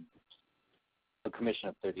a commission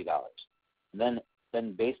of $30. Then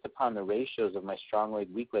based upon the ratios of my strong leg,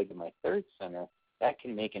 weak leg in my 3rd center, that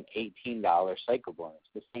can make an $18 cycle bonus.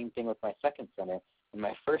 The same thing with my second center. And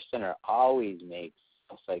my first center always makes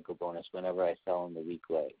a cycle bonus whenever I sell in the week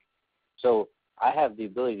leg. So I have the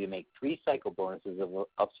ability to make 3 cycle bonuses of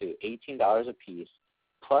up to $18 a piece,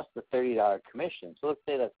 plus the $30 commission. So let's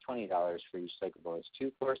say that's $20 for each cycle bonus.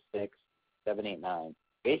 2, 4, 6, 7, 8, 9.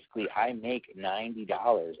 Basically, I make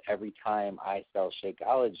 $90 every time I sell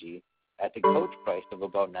Shakeology at the coach price of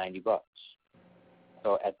about $90.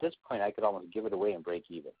 So at this point, I could almost give it away and break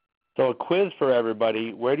even. So a quiz for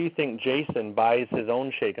everybody. Where do you think Jason buys his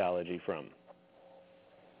own Shakeology from?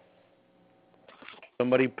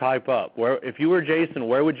 Somebody pipe up. Where, if you were Jason,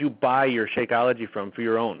 where would you buy your Shakeology from for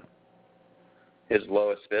your own? His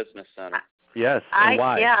lowest business center. Yes, and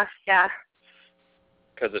why? Yeah.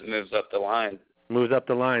 Because it moves up the line. Moves up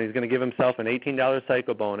the line. He's going to give himself an $18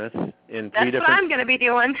 cycle bonus in That's what I'm going to be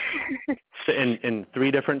doing. in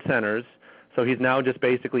 3 different centers. So he's now just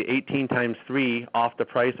basically 18 times 3 off the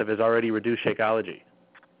price of his already reduced Shakeology.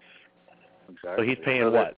 Exactly. So he's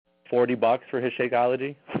paying what, $40 for his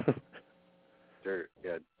Shakeology? Dirt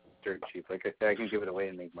cheap. Like I said, I can give it away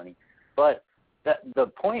and make money. But the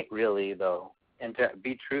point really, though, and to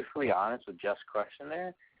be truthfully honest with Jeff's question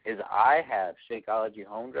there, is I have Shakeology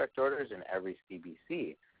home direct orders in every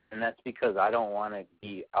CBC, and that's because I don't want to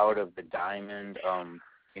be out of the diamond,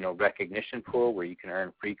 recognition pool where you can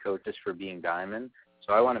earn free coaches for being diamond.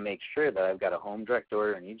 So I want to make sure that I've got a home direct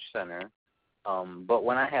order in each center. But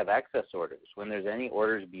when I have excess orders, when there's any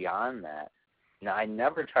orders beyond that, I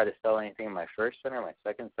never try to sell anything in my first center, my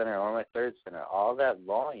second center, or my third center. All that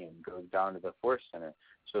volume goes down to the fourth center.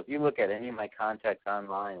 So if you look at any of my contacts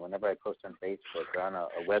online, whenever I post on Facebook or on a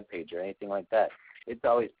web page or anything like that, it's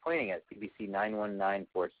always pointing at CBC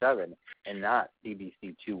 91947 and not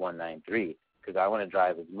CBC 2193, because I want to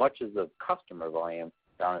drive as much of the customer volume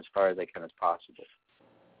down as far as I can as possible.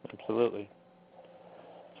 Absolutely.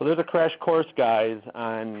 So there's a crash course, guys,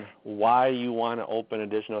 on why you want to open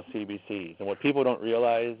additional CBCs. And what people don't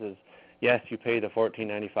realize is, yes, you pay the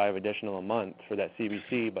 $14.95 additional a month for that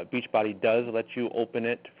CBC, but Beachbody does let you open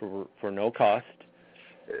it for no cost,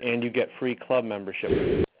 and you get free club membership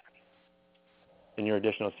in your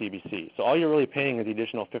additional CBC. So all you're really paying is the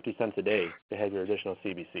additional 50 cents a day to have your additional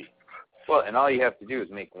CBC. Well, and all you have to do is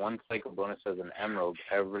make 1 cycle bonus as an emerald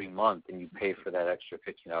every month, and you pay for that extra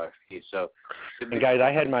 $15 fee. So, and guys,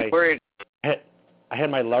 I had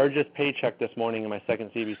my largest paycheck this morning in my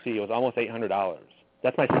second CBC. It was almost $800.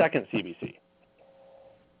 That's my second CBC.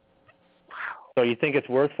 Wow. So you think it's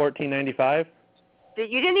worth $14.95?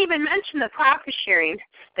 You didn't even mention the profit sharing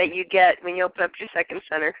that you get when you open up your second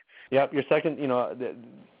center. Yep, your second,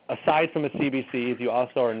 aside from the CBCs, you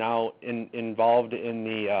also are now involved in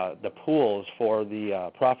the pools for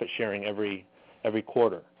the profit sharing every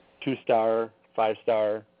quarter. 2-star,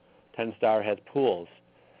 5-star, 10-star has pools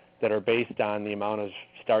that are based on the amount of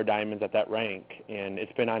star diamonds at that rank, and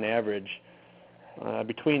it's been on average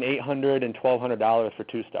between $800 and $1,200 for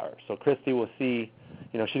 2-star. So Christy will see,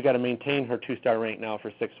 she's got to maintain her 2-star rank now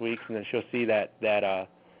for 6 weeks, and then she'll see that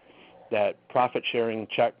profit sharing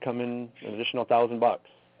check come in an additional $1,000.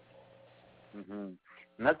 Mm-hmm.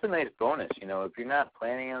 And that's a nice bonus, if you're not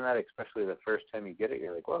planning on that, especially the first time you get it,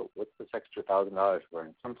 you're like, whoa, what's this extra $1,000 for?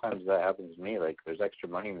 And sometimes that happens to me, like there's extra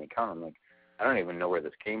money in the account. I'm like, I don't even know where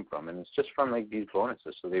this came from. And it's just from like these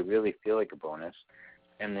bonuses, so they really feel like a bonus.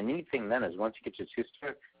 And the neat thing then is once you get your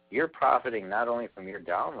 2-star, you're profiting not only from your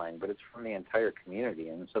downline, but it's from the entire community.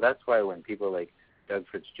 And so that's why when people like Doug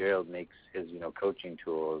Fitzgerald makes his, coaching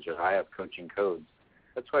tools, or I have coaching codes,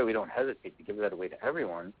 that's why we don't hesitate to give that away to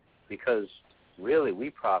everyone, because really we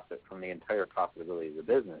profit from the entire profitability of the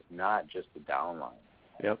business, not just the downline.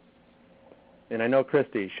 Yep. And I know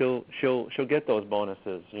Christy, she'll get those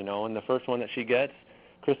bonuses, and the first one that she gets,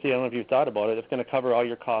 Christy, I don't know if you've thought about it, it's going to cover all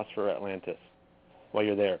your costs for Atlantis while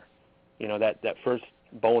you're there. That first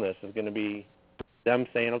bonus is going to be them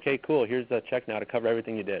saying, okay, cool, here's the check now to cover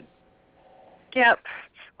everything you did. Yep.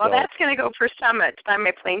 Well, So, that's going to go for Summit, buy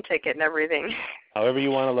my plane ticket and everything. However you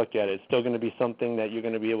want to look at it, it's still going to be something that you're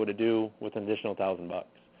going to be able to do with an additional $1,000.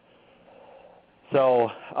 So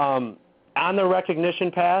on the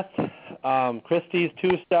recognition path, Christy's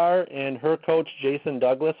 2-star and her coach, Jason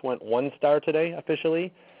Douglas, went 1-star today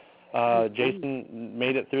officially. Jason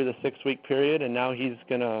made it through the 6-week period, and now he's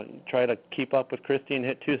going to try to keep up with Christy and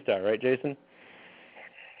hit 2-star, right, Jason?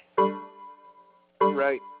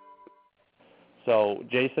 Right. So,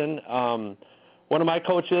 Jason, one of my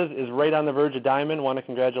coaches is right on the verge of diamond. Want to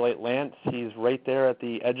congratulate Lance. He's right there at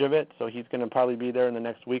the edge of it, so he's going to probably be there in the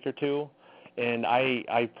next week or two. And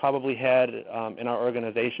I probably had in our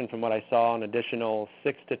organization, from what I saw, an additional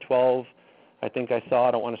 6 to 12 I think I saw,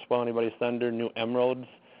 I don't want to spoil anybody's thunder, new emeralds.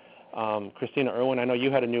 Christina Irwin, I know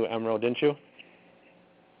you had a new emerald, didn't you?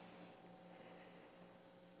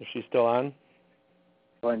 Is she still on?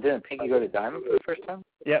 Well, and didn't Pinky go to Diamond for the first time?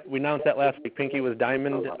 Yeah, we announced that last week. Pinky was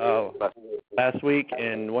Diamond last week,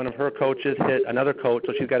 and one of her coaches hit another coach,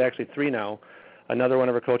 so she's got actually 3 now. Another one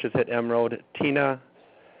of her coaches hit Emerald. Tina,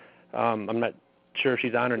 I'm not sure if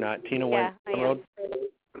she's on or not. Tina went Emerald.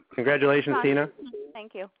 Congratulations, Tina.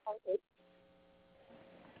 Thank you.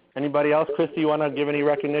 Anybody else? Christy, you want to give any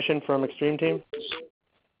recognition from Extreme Team?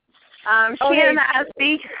 Shannon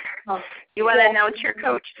Osby, you want to announce your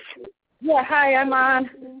coach? Yeah, hi, I'm on.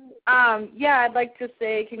 I'd like to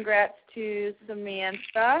say congrats to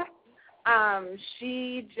Samantha.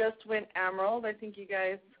 She just went Emerald. I think you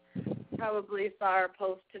guys probably saw our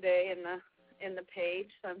post today in the page,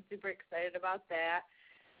 so I'm super excited about that.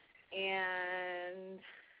 And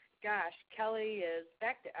gosh, Kelly is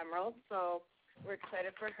back to Emerald, so we're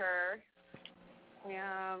excited for her.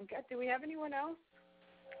 Do we have anyone else?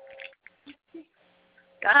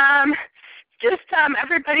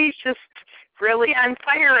 Everybody's just really on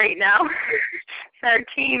fire right now. Our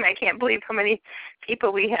team, I can't believe how many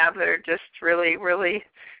people we have that are just really, really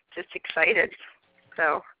just excited.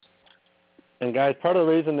 So. And guys, part of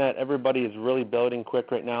the reason that everybody is really building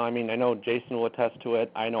quick right now, I mean, I know Jason will attest to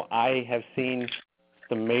it. I know I have seen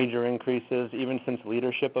some major increases even since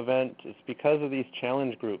leadership event. It's because of these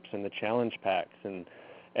challenge groups and the challenge packs and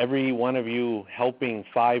every one of you helping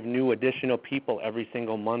 5 new additional people every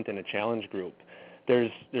single month in a challenge group.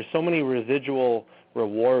 There's so many residual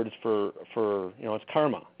rewards for it's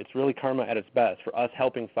karma. It's really karma at its best for us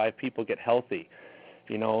helping 5 people get healthy.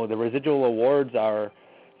 The residual awards are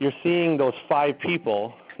you're seeing those 5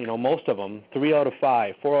 people, most of them, 3 out of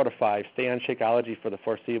 5, 4 out of 5 stay on Shakeology for the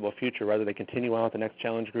foreseeable future, whether they continue on with the next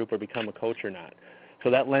challenge group or become a coach or not. So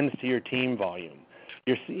that lends to your team volume.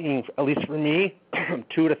 You're seeing, at least for me,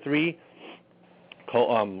 2 to 3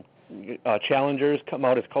 challengers come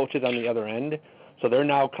out as coaches on the other end. So they're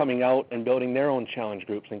now coming out and building their own challenge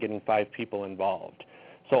groups and getting 5 people involved.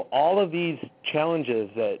 So all of these challenges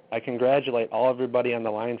that I congratulate everybody on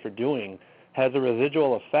the line for doing has a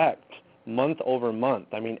residual effect month over month.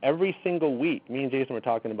 I mean, every single week, me and Jason were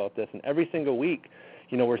talking about this, and every single week,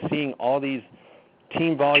 we're seeing all these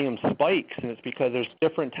team volume spikes, and it's because there's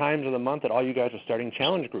different times of the month that all you guys are starting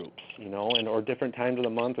challenge groups, or different times of the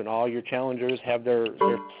month when all your challengers have their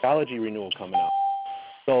psychology renewal coming up.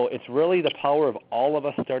 So it's really the power of all of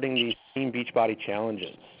us starting these Team Beachbody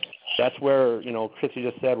challenges. That's where, Chrissy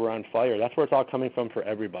just said we're on fire. That's where it's all coming from for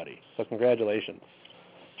everybody. So congratulations.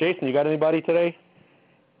 Jason, you got anybody today?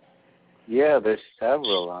 Yeah, there's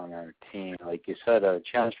several on our team. Like you said,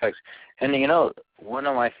 challenge packs. And, one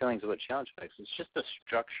of my feelings about challenge packs is just a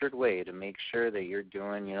structured way to make sure that you're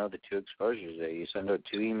doing, the 2 exposures a day. You send out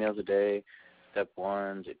 2 emails a day, step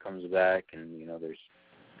 1s, it comes back, and, there's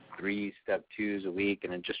 3 step 2s a week,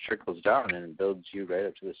 and it just trickles down and it builds you right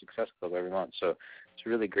up to the Success Club every month. So it's a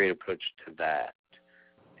really great approach to that.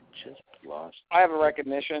 I have a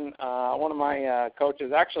recognition. One of my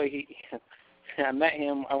coaches, actually, I met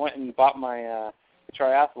him. I went and bought my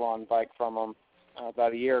triathlon bike from him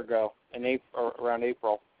about a year ago, around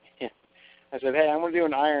April. I said, hey, I'm going to do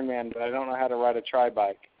an Ironman, but I don't know how to ride a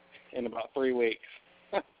tri-bike in about 3 weeks.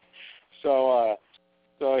 So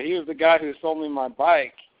he was the guy who sold me my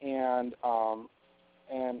bike, and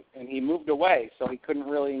he moved away, so he couldn't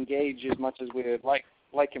really engage as much as we would like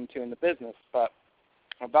him to in the business. But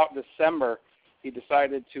about December, he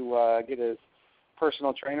decided to get his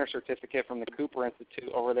personal trainer certificate from the Cooper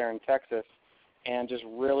Institute over there in Texas and just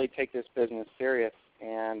really take this business serious.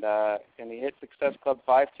 And he hit Success Club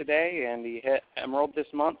 5 today, and he hit Emerald this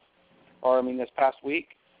past week.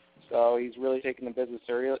 So he's really taking the business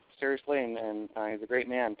seriously, and he's a great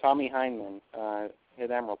man. Tommy Heineman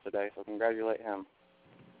hit Emerald today, so congratulate him.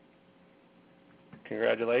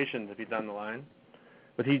 Congratulations if he's on the line.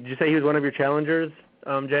 Did you say he was one of your challengers,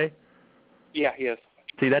 Jay? Yeah, he is.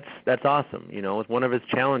 See, that's awesome. It's one of his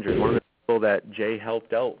challengers, one of the people that Jay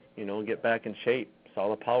helped out, get back in shape. Saw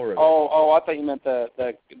the power of it. Oh, I thought you meant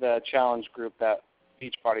the challenge group that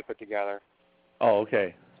Beachbody put together. Oh,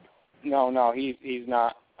 okay. No, he's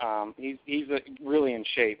not. He's really in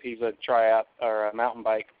shape. He's a mountain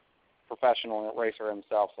bike professional and racer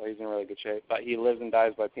himself, so he's in really good shape. But he lives and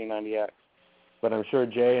dies by P90X. But I'm sure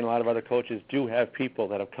Jay and a lot of other coaches do have people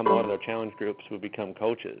that have come out of their challenge groups who become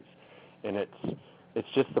coaches. And it's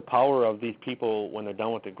just the power of these people when they're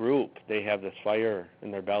done with the group. They have this fire in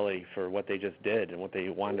their belly for what they just did and what they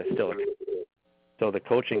wanted to still. So the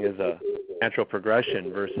coaching is a natural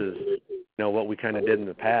progression versus what we kind of did in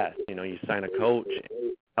the past. You sign a coach,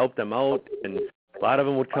 help them out, and a lot of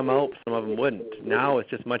them would come out, some of them wouldn't. Now it's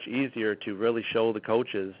just much easier to really show the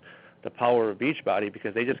coaches the power of Beachbody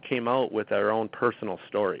because they just came out with their own personal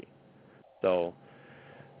story. So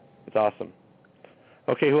it's awesome.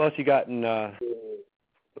 Okay, who else you got in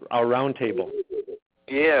our round table?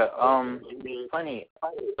 Yeah, funny.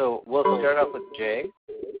 So we'll start off with Jay.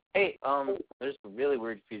 Hey, there's really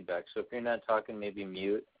weird feedback, so if you're not talking, maybe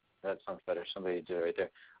mute. That sounds better. Somebody do it right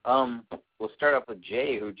there. We'll start off with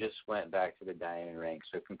Jay, who just went back to the diamond rank.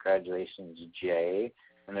 So congratulations, Jay.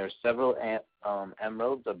 And there's several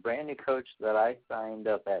emeralds. A brand new coach that I signed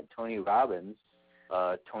up at Tony Robbins,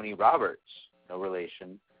 Tony Roberts, no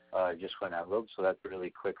relation, just went emerald. So that's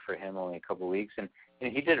really quick for him, only a couple weeks. And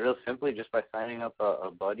he did it real simply just by signing up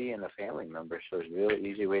a buddy and a family member. So it's a really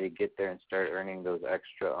easy way to get there and start earning those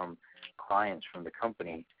extra clients from the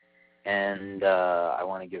company. And I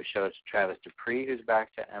want to give a shout out to Travis Dupree, who's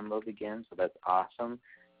back to emerald again, so that's awesome.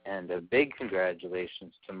 And a big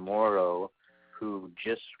congratulations to Morrow, who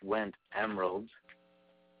just went emerald,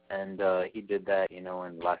 and he did that, in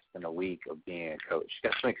less than a week of being a coach.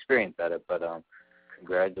 Got some experience at it, but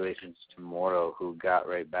congratulations to Morrow, who got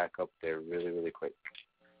right back up there really, really quick.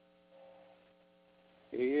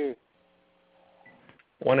 Yeah.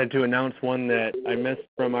 Wanted to announce one that I missed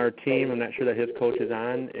from our team. I'm not sure that his coach is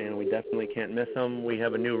on, and we definitely can't miss him. We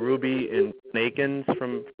have a new Ruby in Nakins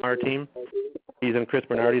from our team. He's in Chris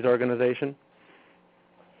Bernardi's organization.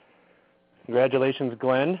 Congratulations,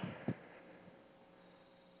 Glenn.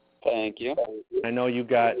 Thank you. I know you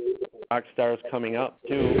got rock stars coming up,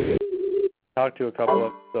 too. Talked to a couple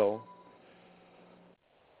of so.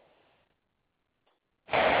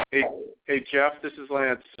 Hey, Jeff, this is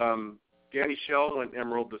Lance. Danny Shell went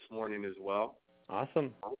emerald this morning as well.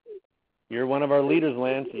 Awesome. You're one of our leaders,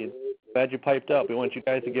 Lance. Glad you piped up. We want you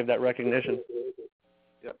guys to give that recognition.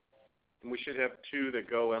 Yep. And we should have 2 that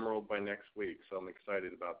go emerald by next week, so I'm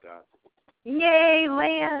excited about that. Yay,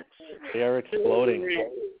 Lance. They are exploding.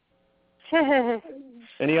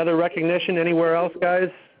 Any other recognition anywhere else, guys?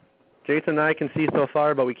 Jason and I can see so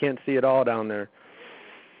far, but we can't see it all down there.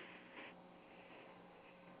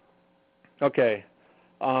 Okay.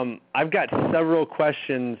 I've got several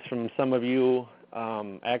questions from some of you.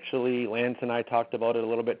 Actually, Lance and I talked about it a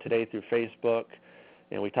little bit today through Facebook,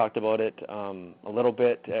 and we talked about it a little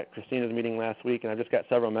bit at Christina's meeting last week, and I've just got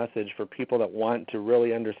several messages for people that want to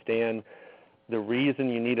really understand the reason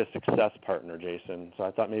you need a success partner, Jason. So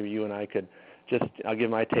I thought maybe you and I could I'll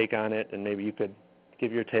give my take on it, and maybe you could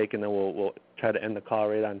give your take, and then we'll try to end the call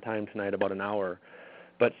right on time tonight, about an hour.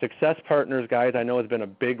 But success partners, guys, I know has been a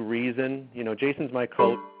big reason. Jason's my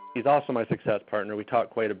coach. He's also my success partner. We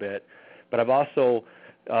talk quite a bit. But I've also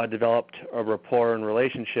developed a rapport and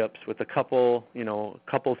relationships with a couple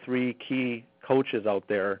 3 key coaches out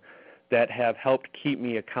there that have helped keep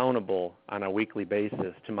me accountable on a weekly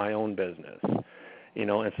basis to my own business,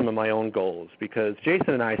 and some of my own goals. Because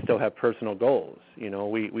Jason and I still have personal goals.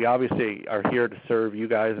 We obviously are here to serve you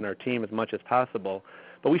guys and our team as much as possible,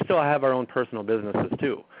 but we still have our own personal businesses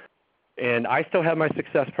too. And I still have my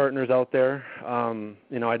success partners out there.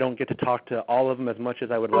 I don't get to talk to all of them as much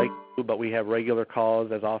as I would like to, but we have regular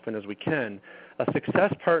calls as often as we can. A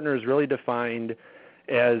success partner is really defined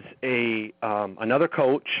as another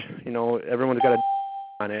coach. Everyone's got a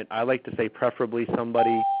on it. I like to say preferably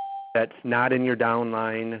somebody that's not in your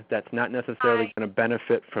downline, that's not necessarily going to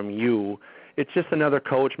benefit from you. It's just another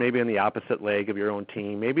coach, maybe on the opposite leg of your own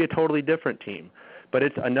team, maybe a totally different team. But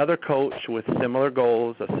it's another coach with similar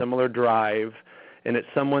goals, a similar drive, and it's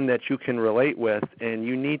someone that you can relate with, and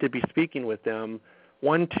you need to be speaking with them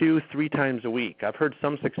 1, 2, 3 times a week. I've heard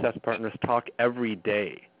some success partners talk every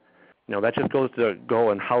day. That just goes to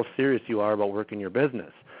go and how serious you are about working your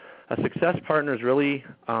business. A success partner is really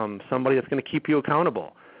somebody that's going to keep you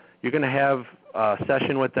accountable. You're going to have a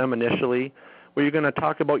session with them initially where you're going to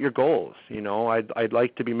talk about your goals. I'd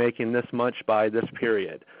like to be making this much by this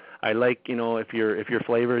period. I like, if your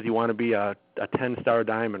flavors, you want to be a 10-star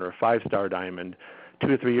diamond or a 5-star diamond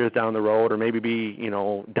 2 or 3 years down the road, or maybe be,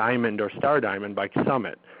 diamond or star diamond by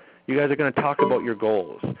Summit. You guys are going to talk about your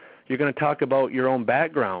goals. You're going to talk about your own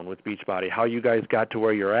background with Beachbody, how you guys got to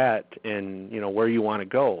where you're at, and, where you want to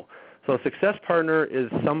go. So a success partner is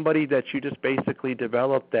somebody that you just basically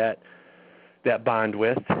develop that bond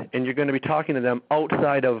with, and you're going to be talking to them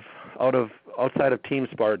outside of Team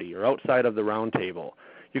Sparty or outside of the round table.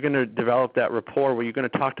 You're going to develop that rapport where you're going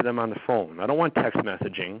to talk to them on the phone. I don't want text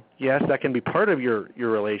messaging. Yes, that can be part of your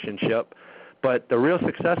relationship, but the real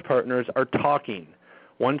success partners are talking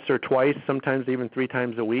once or twice, sometimes even 3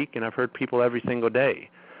 times a week, and I've heard people every single day.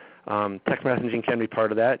 Text messaging can be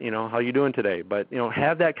part of that, how you doing today? But,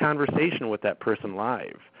 have that conversation with that person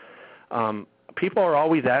live. People are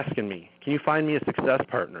always asking me, can you find me a success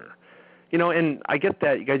partner? You know, and I get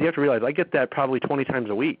that. You guys, you have to realize, I get that probably 20 times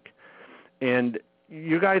a week. And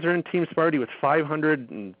you guys are in Team Sparty with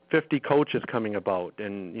 550 coaches coming about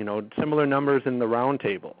and, you know, similar numbers in the round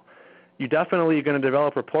table. You definitely are going to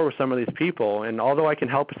develop rapport with some of these people, and although I can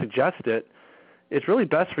help suggest it, it's really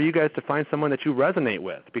best for you guys to find someone that you resonate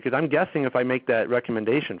with, because I'm guessing if I make that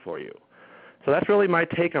recommendation for you. So that's really my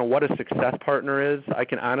take on what a success partner is. I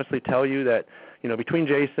can honestly tell you that, you know, between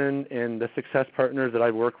Jason and the success partners that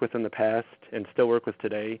I've worked with in the past and still work with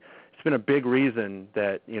today, it's been a big reason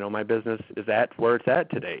that, you know, my business is at where it's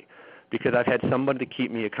at today, because I've had somebody to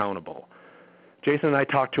keep me accountable. Jason and I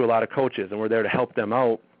talk to a lot of coaches, and we're there to help them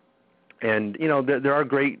out. And, you know, there are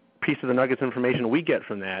great pieces of nuggets information we get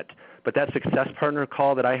from that, but that success partner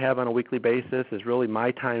call that I have on a weekly basis is really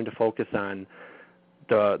my time to focus on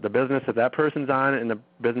the business that that person's on and the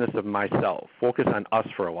business of myself. Focus on us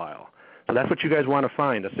for a while. So that's what you guys want to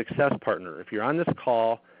find, a success partner. If you're on this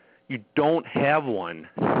call, you don't have one,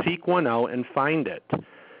 seek one out and find it.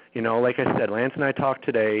 You know, like I said, Lance and I talked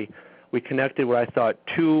today. We connected what I thought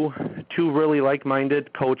two really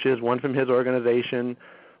like-minded coaches, one from his organization,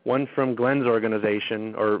 one from Glenn's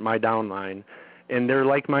organization, or my downline, and they're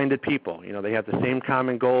like-minded people. You know, they have the same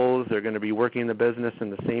common goals. They're going to be working the business in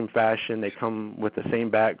the same fashion. They come with the same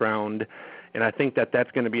background, and I think that that's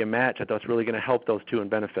going to be a match that's really going to help those two and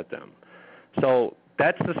benefit them. So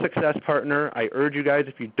that's the success partner. I urge you guys,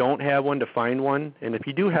 if you don't have one, to find one, and if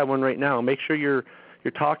you do have one right now, make sure you're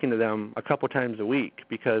talking to them a couple times a week,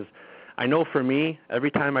 because I know for me, every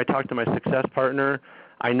time I talk to my success partner,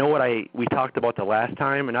 I know what we talked about the last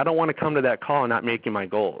time, and I don't want to come to that call and not making my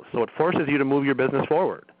goals. So it forces you to move your business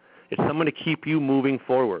forward. It's someone to keep you moving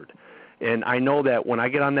forward. And I know that when I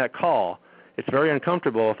get on that call, it's very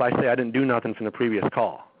uncomfortable if I say I didn't do nothing from the previous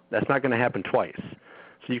call. That's not going to happen twice.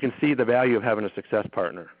 So you can see the value of having a success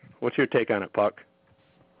partner. What's your take on it, Puck?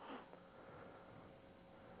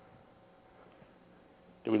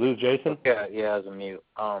 Did we lose Jason? Yeah, I was on mute.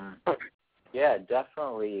 Yeah,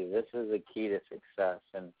 definitely. This is a key to success,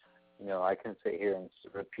 and you know, I can sit here and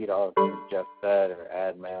repeat all the things Jeff said or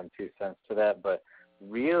add my own 2 cents to that. But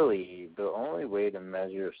really, the only way to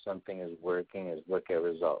measure if something is working is look at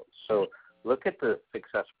results. So look at the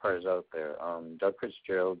success partners out there. Doug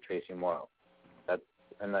Fitzgerald, Tracy Morrow. That's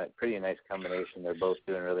a pretty nice combination. They're both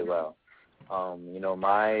doing really well. You know,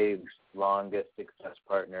 my longest success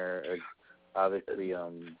partner is obviously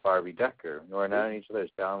Barbie Decker. We're not on each other's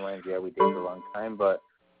downlines. Yeah, we dated a long time, but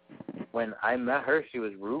when I met her, she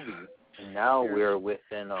was Ruby, and now we're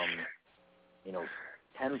within, you know,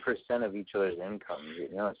 10% of each other's incomes.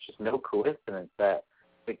 You know, it's just no coincidence that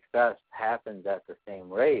success happens at the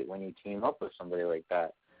same rate when you team up with somebody like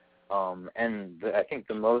that. And I think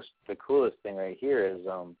the coolest thing right here is,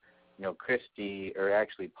 you know, Christy, or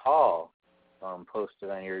actually Paul,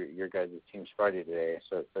 posted on your guys' Team Sparty today.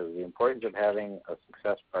 So it says the importance of having a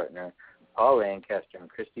success partner. Paul Lancaster and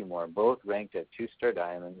Christy Moore both ranked at 2-star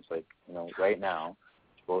diamonds, like, you know, right now.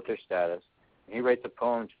 Both their status. And he writes a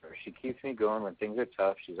poem to her. She keeps me going when things are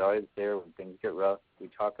tough. She's always there when things get rough. We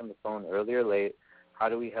talk on the phone early or late. How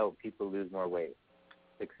do we help people lose more weight?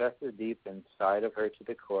 Success is deep inside of her to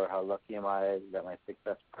the core. How lucky am I that my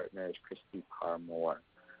success partner is Christy Parr Moore.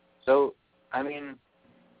 So, I mean,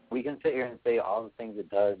 we can sit here and say all the things it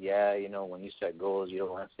does. Yeah, you know, when you set goals, you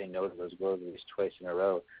don't want to say no to those goals at least twice in a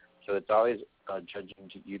row. So it's always judging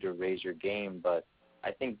you to raise your game. But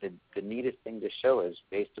I think the neatest thing to show is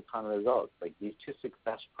based upon results. Like, these two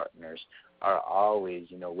success partners are always,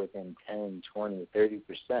 you know, within 10, 20, 30%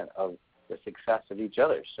 of the success of each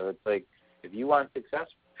other. So it's like, if you want success,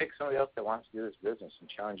 pick somebody else that wants to do this business and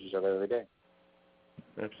challenge each other every day.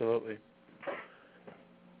 Absolutely.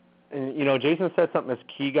 And, you know, Jason said something that's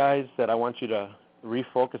key, guys, that I want you to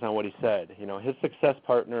refocus on what he said. You know, his success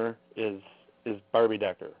partner is Barbie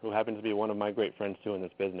Decker, who happens to be one of my great friends, too, in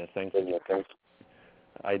this business. Thanks.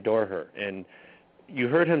 I adore her. And you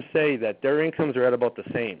heard him say that their incomes are at about the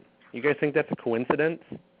same. You guys think that's a coincidence?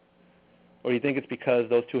 Or do you think it's because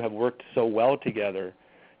those two have worked so well together,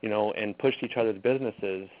 you know, and pushed each other's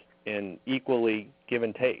businesses in equally give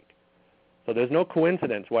and take? So there's no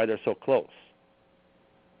coincidence why they're so close.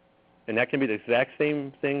 And that can be the exact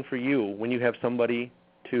same thing for you when you have somebody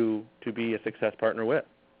to be a success partner with.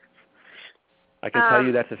 I can tell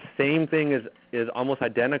you that's the same thing is almost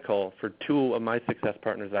identical for two of my success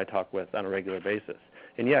partners that I talk with on a regular basis.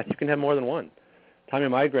 And yes, you can have more than one. Tommy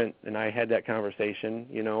Migrant and I had that conversation.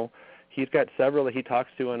 You know, he's got several that he talks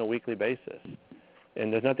to on a weekly basis.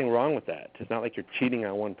 And there's nothing wrong with that. It's not like you're cheating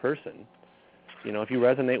on one person. You know, if you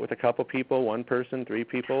resonate with a couple people, one person, 3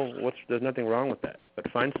 people, there's nothing wrong with that. But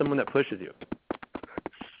find someone that pushes you.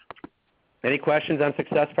 Any questions on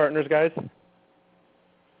success partners, guys?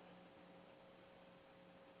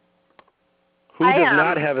 Who does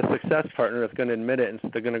not have a success partner that's going to admit it and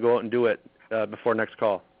they're going to go out and do it before next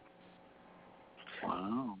call?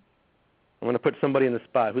 Wow. I'm going to put somebody in the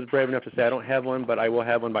spot. Who's brave enough to say, I don't have one, but I will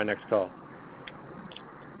have one by next call?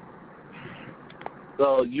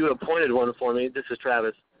 Well, you appointed one for me. This is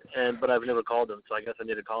Travis, but I've never called him, so I guess I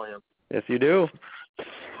need to call him. Yes, you do.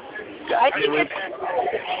 I think it's...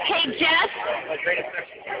 Hey, Jeff?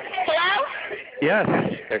 Hello? Yes.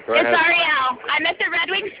 It's Ariel. I'm at the Red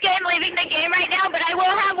Wings game, leaving the game right now, but I will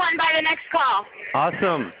have one by the next call.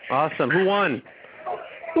 Awesome. Who won?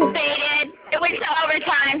 They did. It went to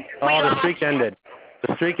overtime. The streak ended.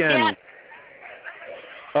 Yeah.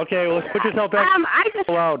 Okay, well, let's put yourself back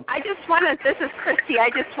loud. I just want to, this is Christy, I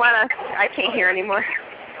can't hear anymore.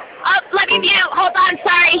 Oh, let me mute. Hold on,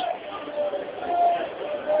 sorry.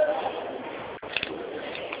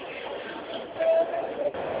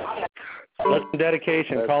 Lesson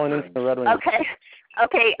dedication, calling in from the Red Wings.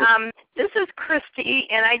 Okay, this is Christy,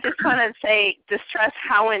 and I just want to stress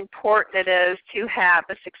how important it is to have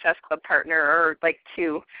a Success Club partner, or like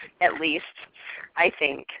 2 at least, I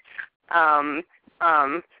think.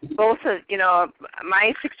 Both of,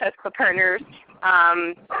 my Success Club partners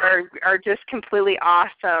are just completely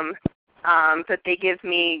awesome, but they give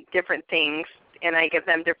me different things, and I give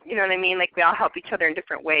them, you know what I mean? Like, we all help each other in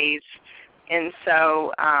different ways. And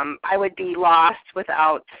so I would be lost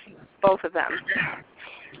without both of them.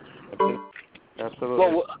 Absolutely.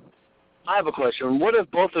 Well, I have a question. What if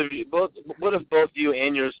both you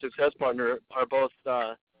and your success partner are both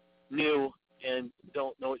new and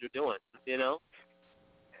don't know what you're doing? You know?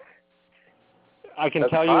 I can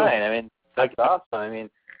That's tell you. Fine. I mean, that's awesome. I mean,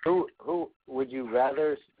 who would you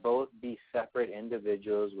rather both be separate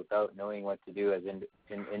individuals without knowing what to do as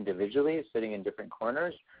individually, sitting in different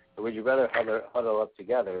corners? Or would you rather huddle up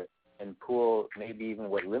together and pool maybe even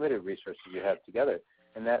what limited resources you have together?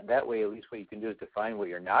 And that way, at least what you can do is define what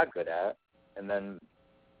you're not good at, and then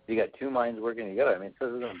you got 2 minds working together. I mean, it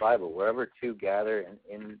says in the Bible, wherever 2 gather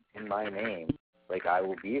in my name, like I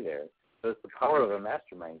will be there. So it's the power of a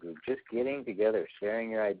mastermind group. Just getting together,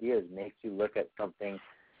 sharing your ideas makes you look at something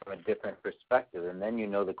from a different perspective, and then you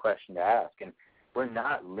know the question to ask. And we're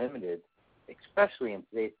not limited, especially in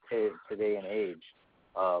today and age,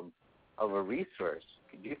 of a resource.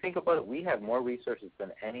 Do you think about it? We have more resources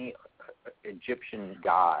than any Egyptian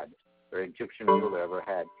god or Egyptian ruler ever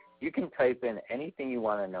had. You can type in anything you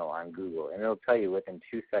want to know on Google, and it'll tell you within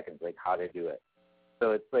 2 seconds, like, how to do it.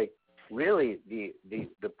 So it's like, really, the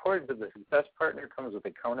importance of the success partner comes with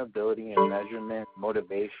accountability and measurement,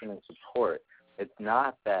 motivation, and support. It's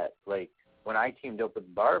not that, like, when I teamed up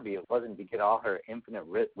with Barbie, it wasn't to get all her infinite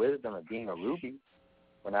wisdom of being a Ruby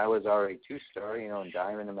when I was already 2-star, and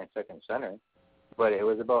diamond in my second center. But it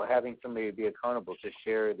was about having somebody to be accountable, to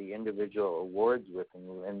share the individual awards with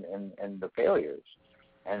and the failures.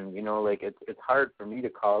 And, it's hard for me to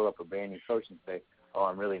call up a brand new coach and say, oh,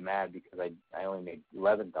 I'm really mad because I only made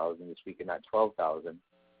 $11,000 this week and not $12,000.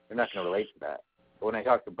 They're not going to relate to that. But when I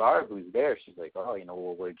talk to Barb, who's there, she's like, oh,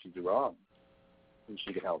 well, what did you do wrong? And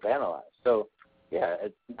she can help analyze. So, yeah,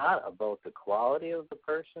 it's not about the quality of the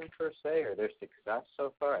person per se or their success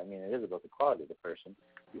so far. I mean, it is about the quality of the person.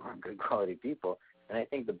 You are good quality people. And I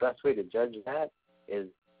think the best way to judge that is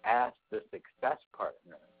ask the success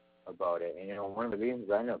partner about it. And, one of the reasons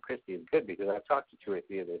I know Christy is good because I've talked to 2 or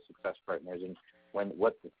 3 of their success partners, and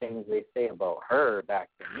what the things they say about her back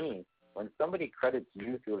to me, when somebody credits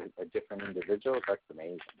you to a different individual, that's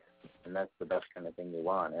amazing. And that's the best kind of thing you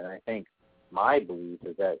want. And I think my belief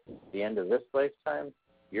is that at the end of this lifetime,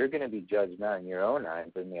 you're going to be judged not in your own eyes,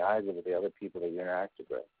 but in the eyes of the other people that you interacted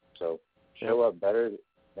with. So show up better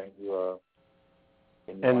than you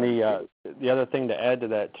And the other thing to add to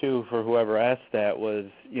that, too, for whoever asked that was,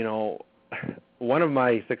 one of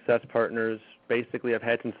my success partners basically I've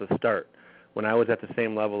had since the start when I was at the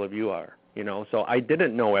same level of you are. So I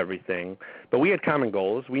didn't know everything, but we had common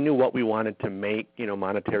goals. We knew what we wanted to make,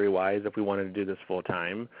 monetary-wise, if we wanted to do this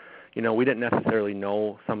full-time. We didn't necessarily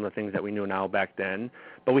know some of the things that we knew now back then,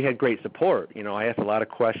 but we had great support. I asked a lot of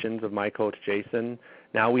questions of my coach, Jason.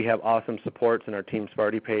 Now we have awesome supports in our Team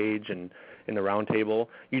Sparty page and in the roundtable.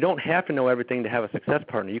 You don't have to know everything to have a success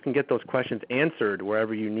partner. You can get those questions answered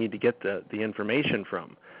wherever you need to get the information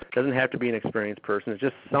from. It doesn't have to be an experienced person. It's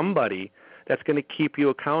just somebody that's going to keep you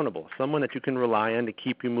accountable, someone that you can rely on to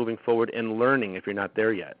keep you moving forward and learning if you're not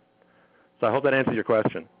there yet. So I hope that answers your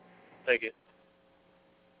question. Thank you.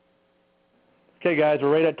 Okay, guys,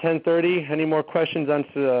 we're right at 10:30. Any more questions on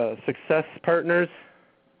success partners?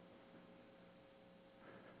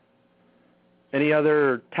 Any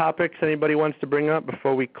other topics anybody wants to bring up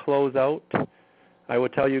before we close out? I will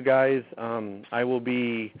tell you guys I will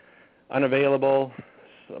be unavailable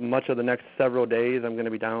much of the next several days. I'm going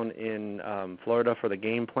to be down in Florida for the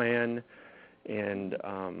game plan and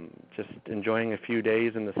just enjoying a few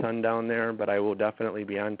days in the sun down there, but I will definitely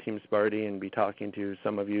be on Team Sparty and be talking to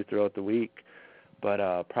some of you throughout the week.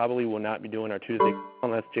 But probably will not be doing our Tuesday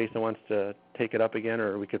unless Jason wants to take it up again,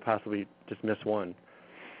 or we could possibly just miss one.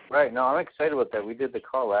 Right. No, I'm excited about that. We did the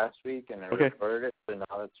call last week, and I Okay. recorded it, and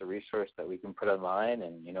now it's a resource that we can put online.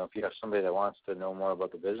 And, you know, if you have somebody that wants to know more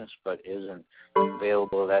about the business but isn't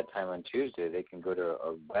available that time on Tuesday, they can go to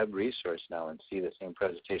a web resource now and see the same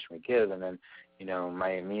presentation we give. And then, you know,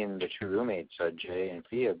 me and the two roommates, Jay and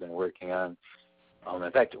Fee, have been working on.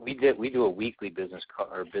 In fact, we do a weekly business call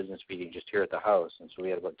or business meeting just here at the house, and so we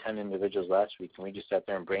had about 10 individuals last week, and we just sat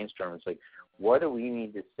there and brainstormed. It's like, what do we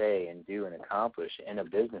need to say and do and accomplish in a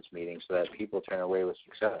business meeting so that people turn away with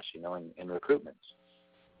success, you know, in recruitments.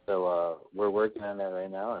 So we're working on that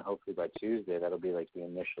right now, and hopefully by Tuesday that'll be like the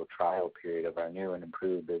initial trial period of our new and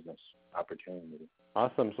improved business opportunity meeting.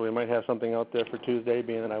 Awesome. So we might have something out there for Tuesday,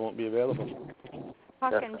 being that I won't be available.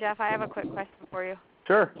 Puck and Jeff, I have a quick question for you.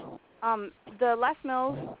 Sure. The Les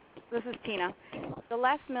Mills, this is Tina. The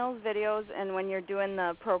Les Mills videos, and when you're doing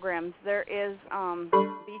the programs, there is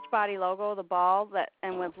Beachbody logo, the ball,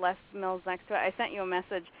 and with Les Mills next to it. I sent you a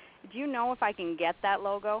message. Do you know if I can get that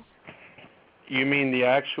logo? You mean the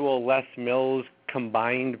actual Les Mills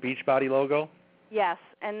combined Beachbody logo? Yes,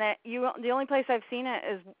 and the only place I've seen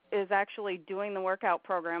it is actually doing the workout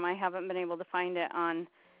program. I haven't been able to find it on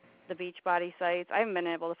the Beachbody sites. I haven't been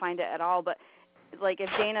able to find it at all, but like if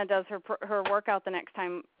Dana does her workout the next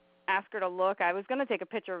time, ask her to look. I was going to take a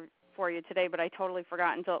picture for you today, but I totally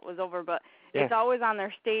forgot until it was over. But yeah. It's always on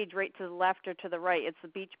their stage right to the left or to the right. It's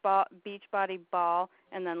the Beachbody ball,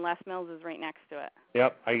 and then Les Mills is right next to it.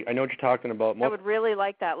 Yep, I know what you're talking about. I would really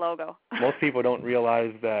like that logo. Most people don't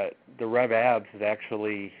realize that the Rev Abs is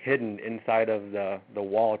actually hidden inside of the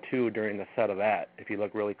wall, too, during the set of that. If you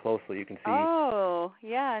look really closely, you can see. Oh,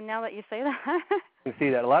 yeah, now that you say that. You can see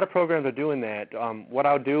that. A lot of programs are doing that. What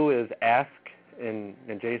I'll do is ask, and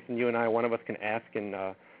Jason, you and I, one of us can ask in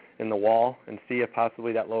the wall and see if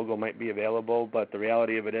possibly that logo might be available. But the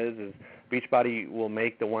reality of it is Beachbody will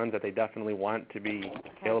make the ones that they definitely want to be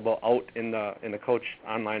available out in the coach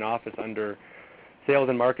online office under sales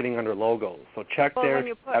and marketing under logos. So check there.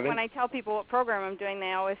 When I tell people what program I'm doing,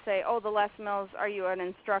 they always say, "Oh, the Les Mills. Are you an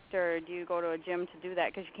instructor? Do you go to a gym to do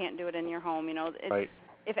that? Because you can't do it in your home." You know, right.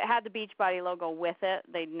 If it had the Beachbody logo with it,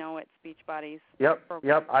 they'd know it's Beachbody's. Yep.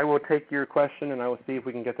 I will take your question and I will see if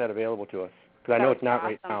we can get that available to us. Because I know it's not awesome.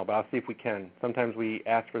 Right now, but I'll see if we can. Sometimes we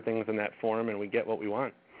ask for things in that form and we get what we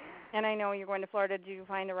want. And I know you're going to Florida. Did you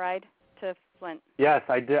find a ride to Flint? Yes,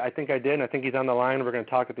 I did. I think I did. And I think he's on the line. We're going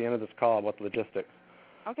to talk at the end of this call about the logistics.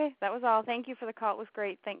 Okay, that was all. Thank you for the call. It was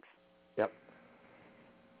great. Thanks. Yep.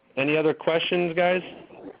 Any other questions, guys?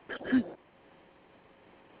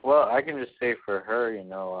 Well, I can just say for her, you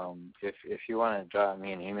know, if you want to drop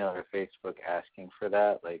me an email or Facebook asking for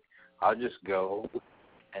that, like, I'll just go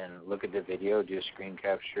and look at the video, do a screen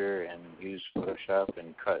capture, and use Photoshop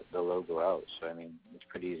and cut the logo out. So, I mean, it's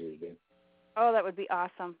pretty easy to do. Oh, that would be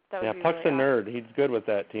awesome. That would be Puck's really a nerd. He's good with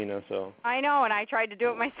that, Tina. So. I know, and I tried to do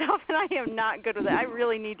it myself, and I am not good with it. I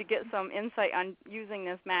really need to get some insight on using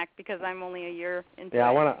this Mac because I'm only a year into it. Yeah,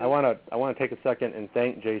 I want to take a second and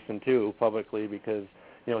thank Jason too publicly because,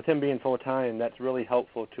 you know, with him being full time, that's really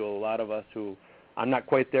helpful to a lot of us who I'm not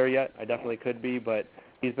quite there yet. I definitely could be, but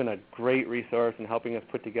he's been a great resource in helping us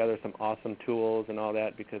put together some awesome tools and all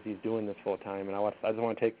that because he's doing this full time. And I just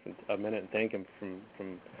want to take a minute and thank him from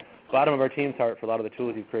the bottom of our team's heart for a lot of the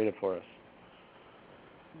tools he's created for us.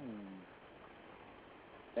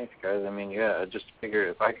 Thanks, guys. I mean, yeah, I just figure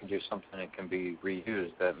if I can do something that can be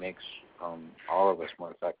reused, that makes all of us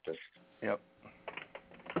more effective. Yep.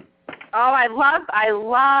 Oh, I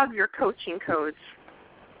love your coaching codes.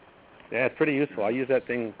 Yeah, it's pretty useful. I use that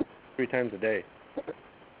thing 3 times a day.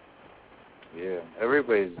 Yeah,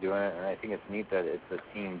 everybody's doing it, and I think it's neat that it's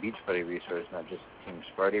a Team Beachbody resource, not just a Team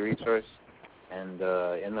Sparty resource. And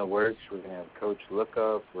in the works, we're going to have Coach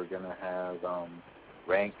Lookup. We're going to have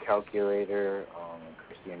Rank Calculator.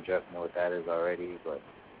 Christy and Jeff know what that is already, but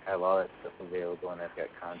I have all that stuff available, and I've got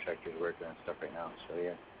contractors working on stuff right now. So,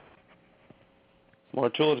 yeah. More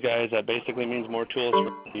tools, guys. That basically means more tools for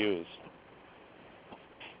you to use.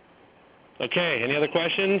 Okay, any other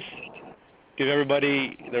questions? Give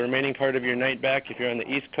everybody the remaining part of your night back if you're on the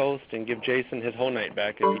East Coast, and give Jason his whole night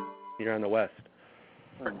back if you're on the West.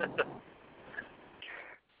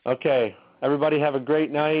 Okay. Everybody have a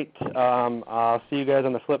great night. I'll see you guys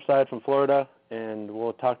on the flip side from Florida, and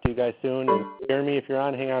we'll talk to you guys soon. And Jeremy, if you're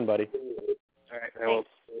on, hang on, buddy. All right. I will.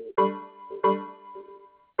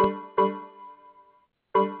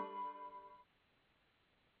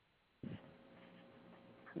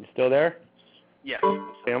 You still there? Yes.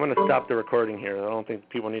 Okay, I'm going to stop the recording here. I don't think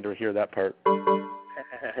people need to hear that part.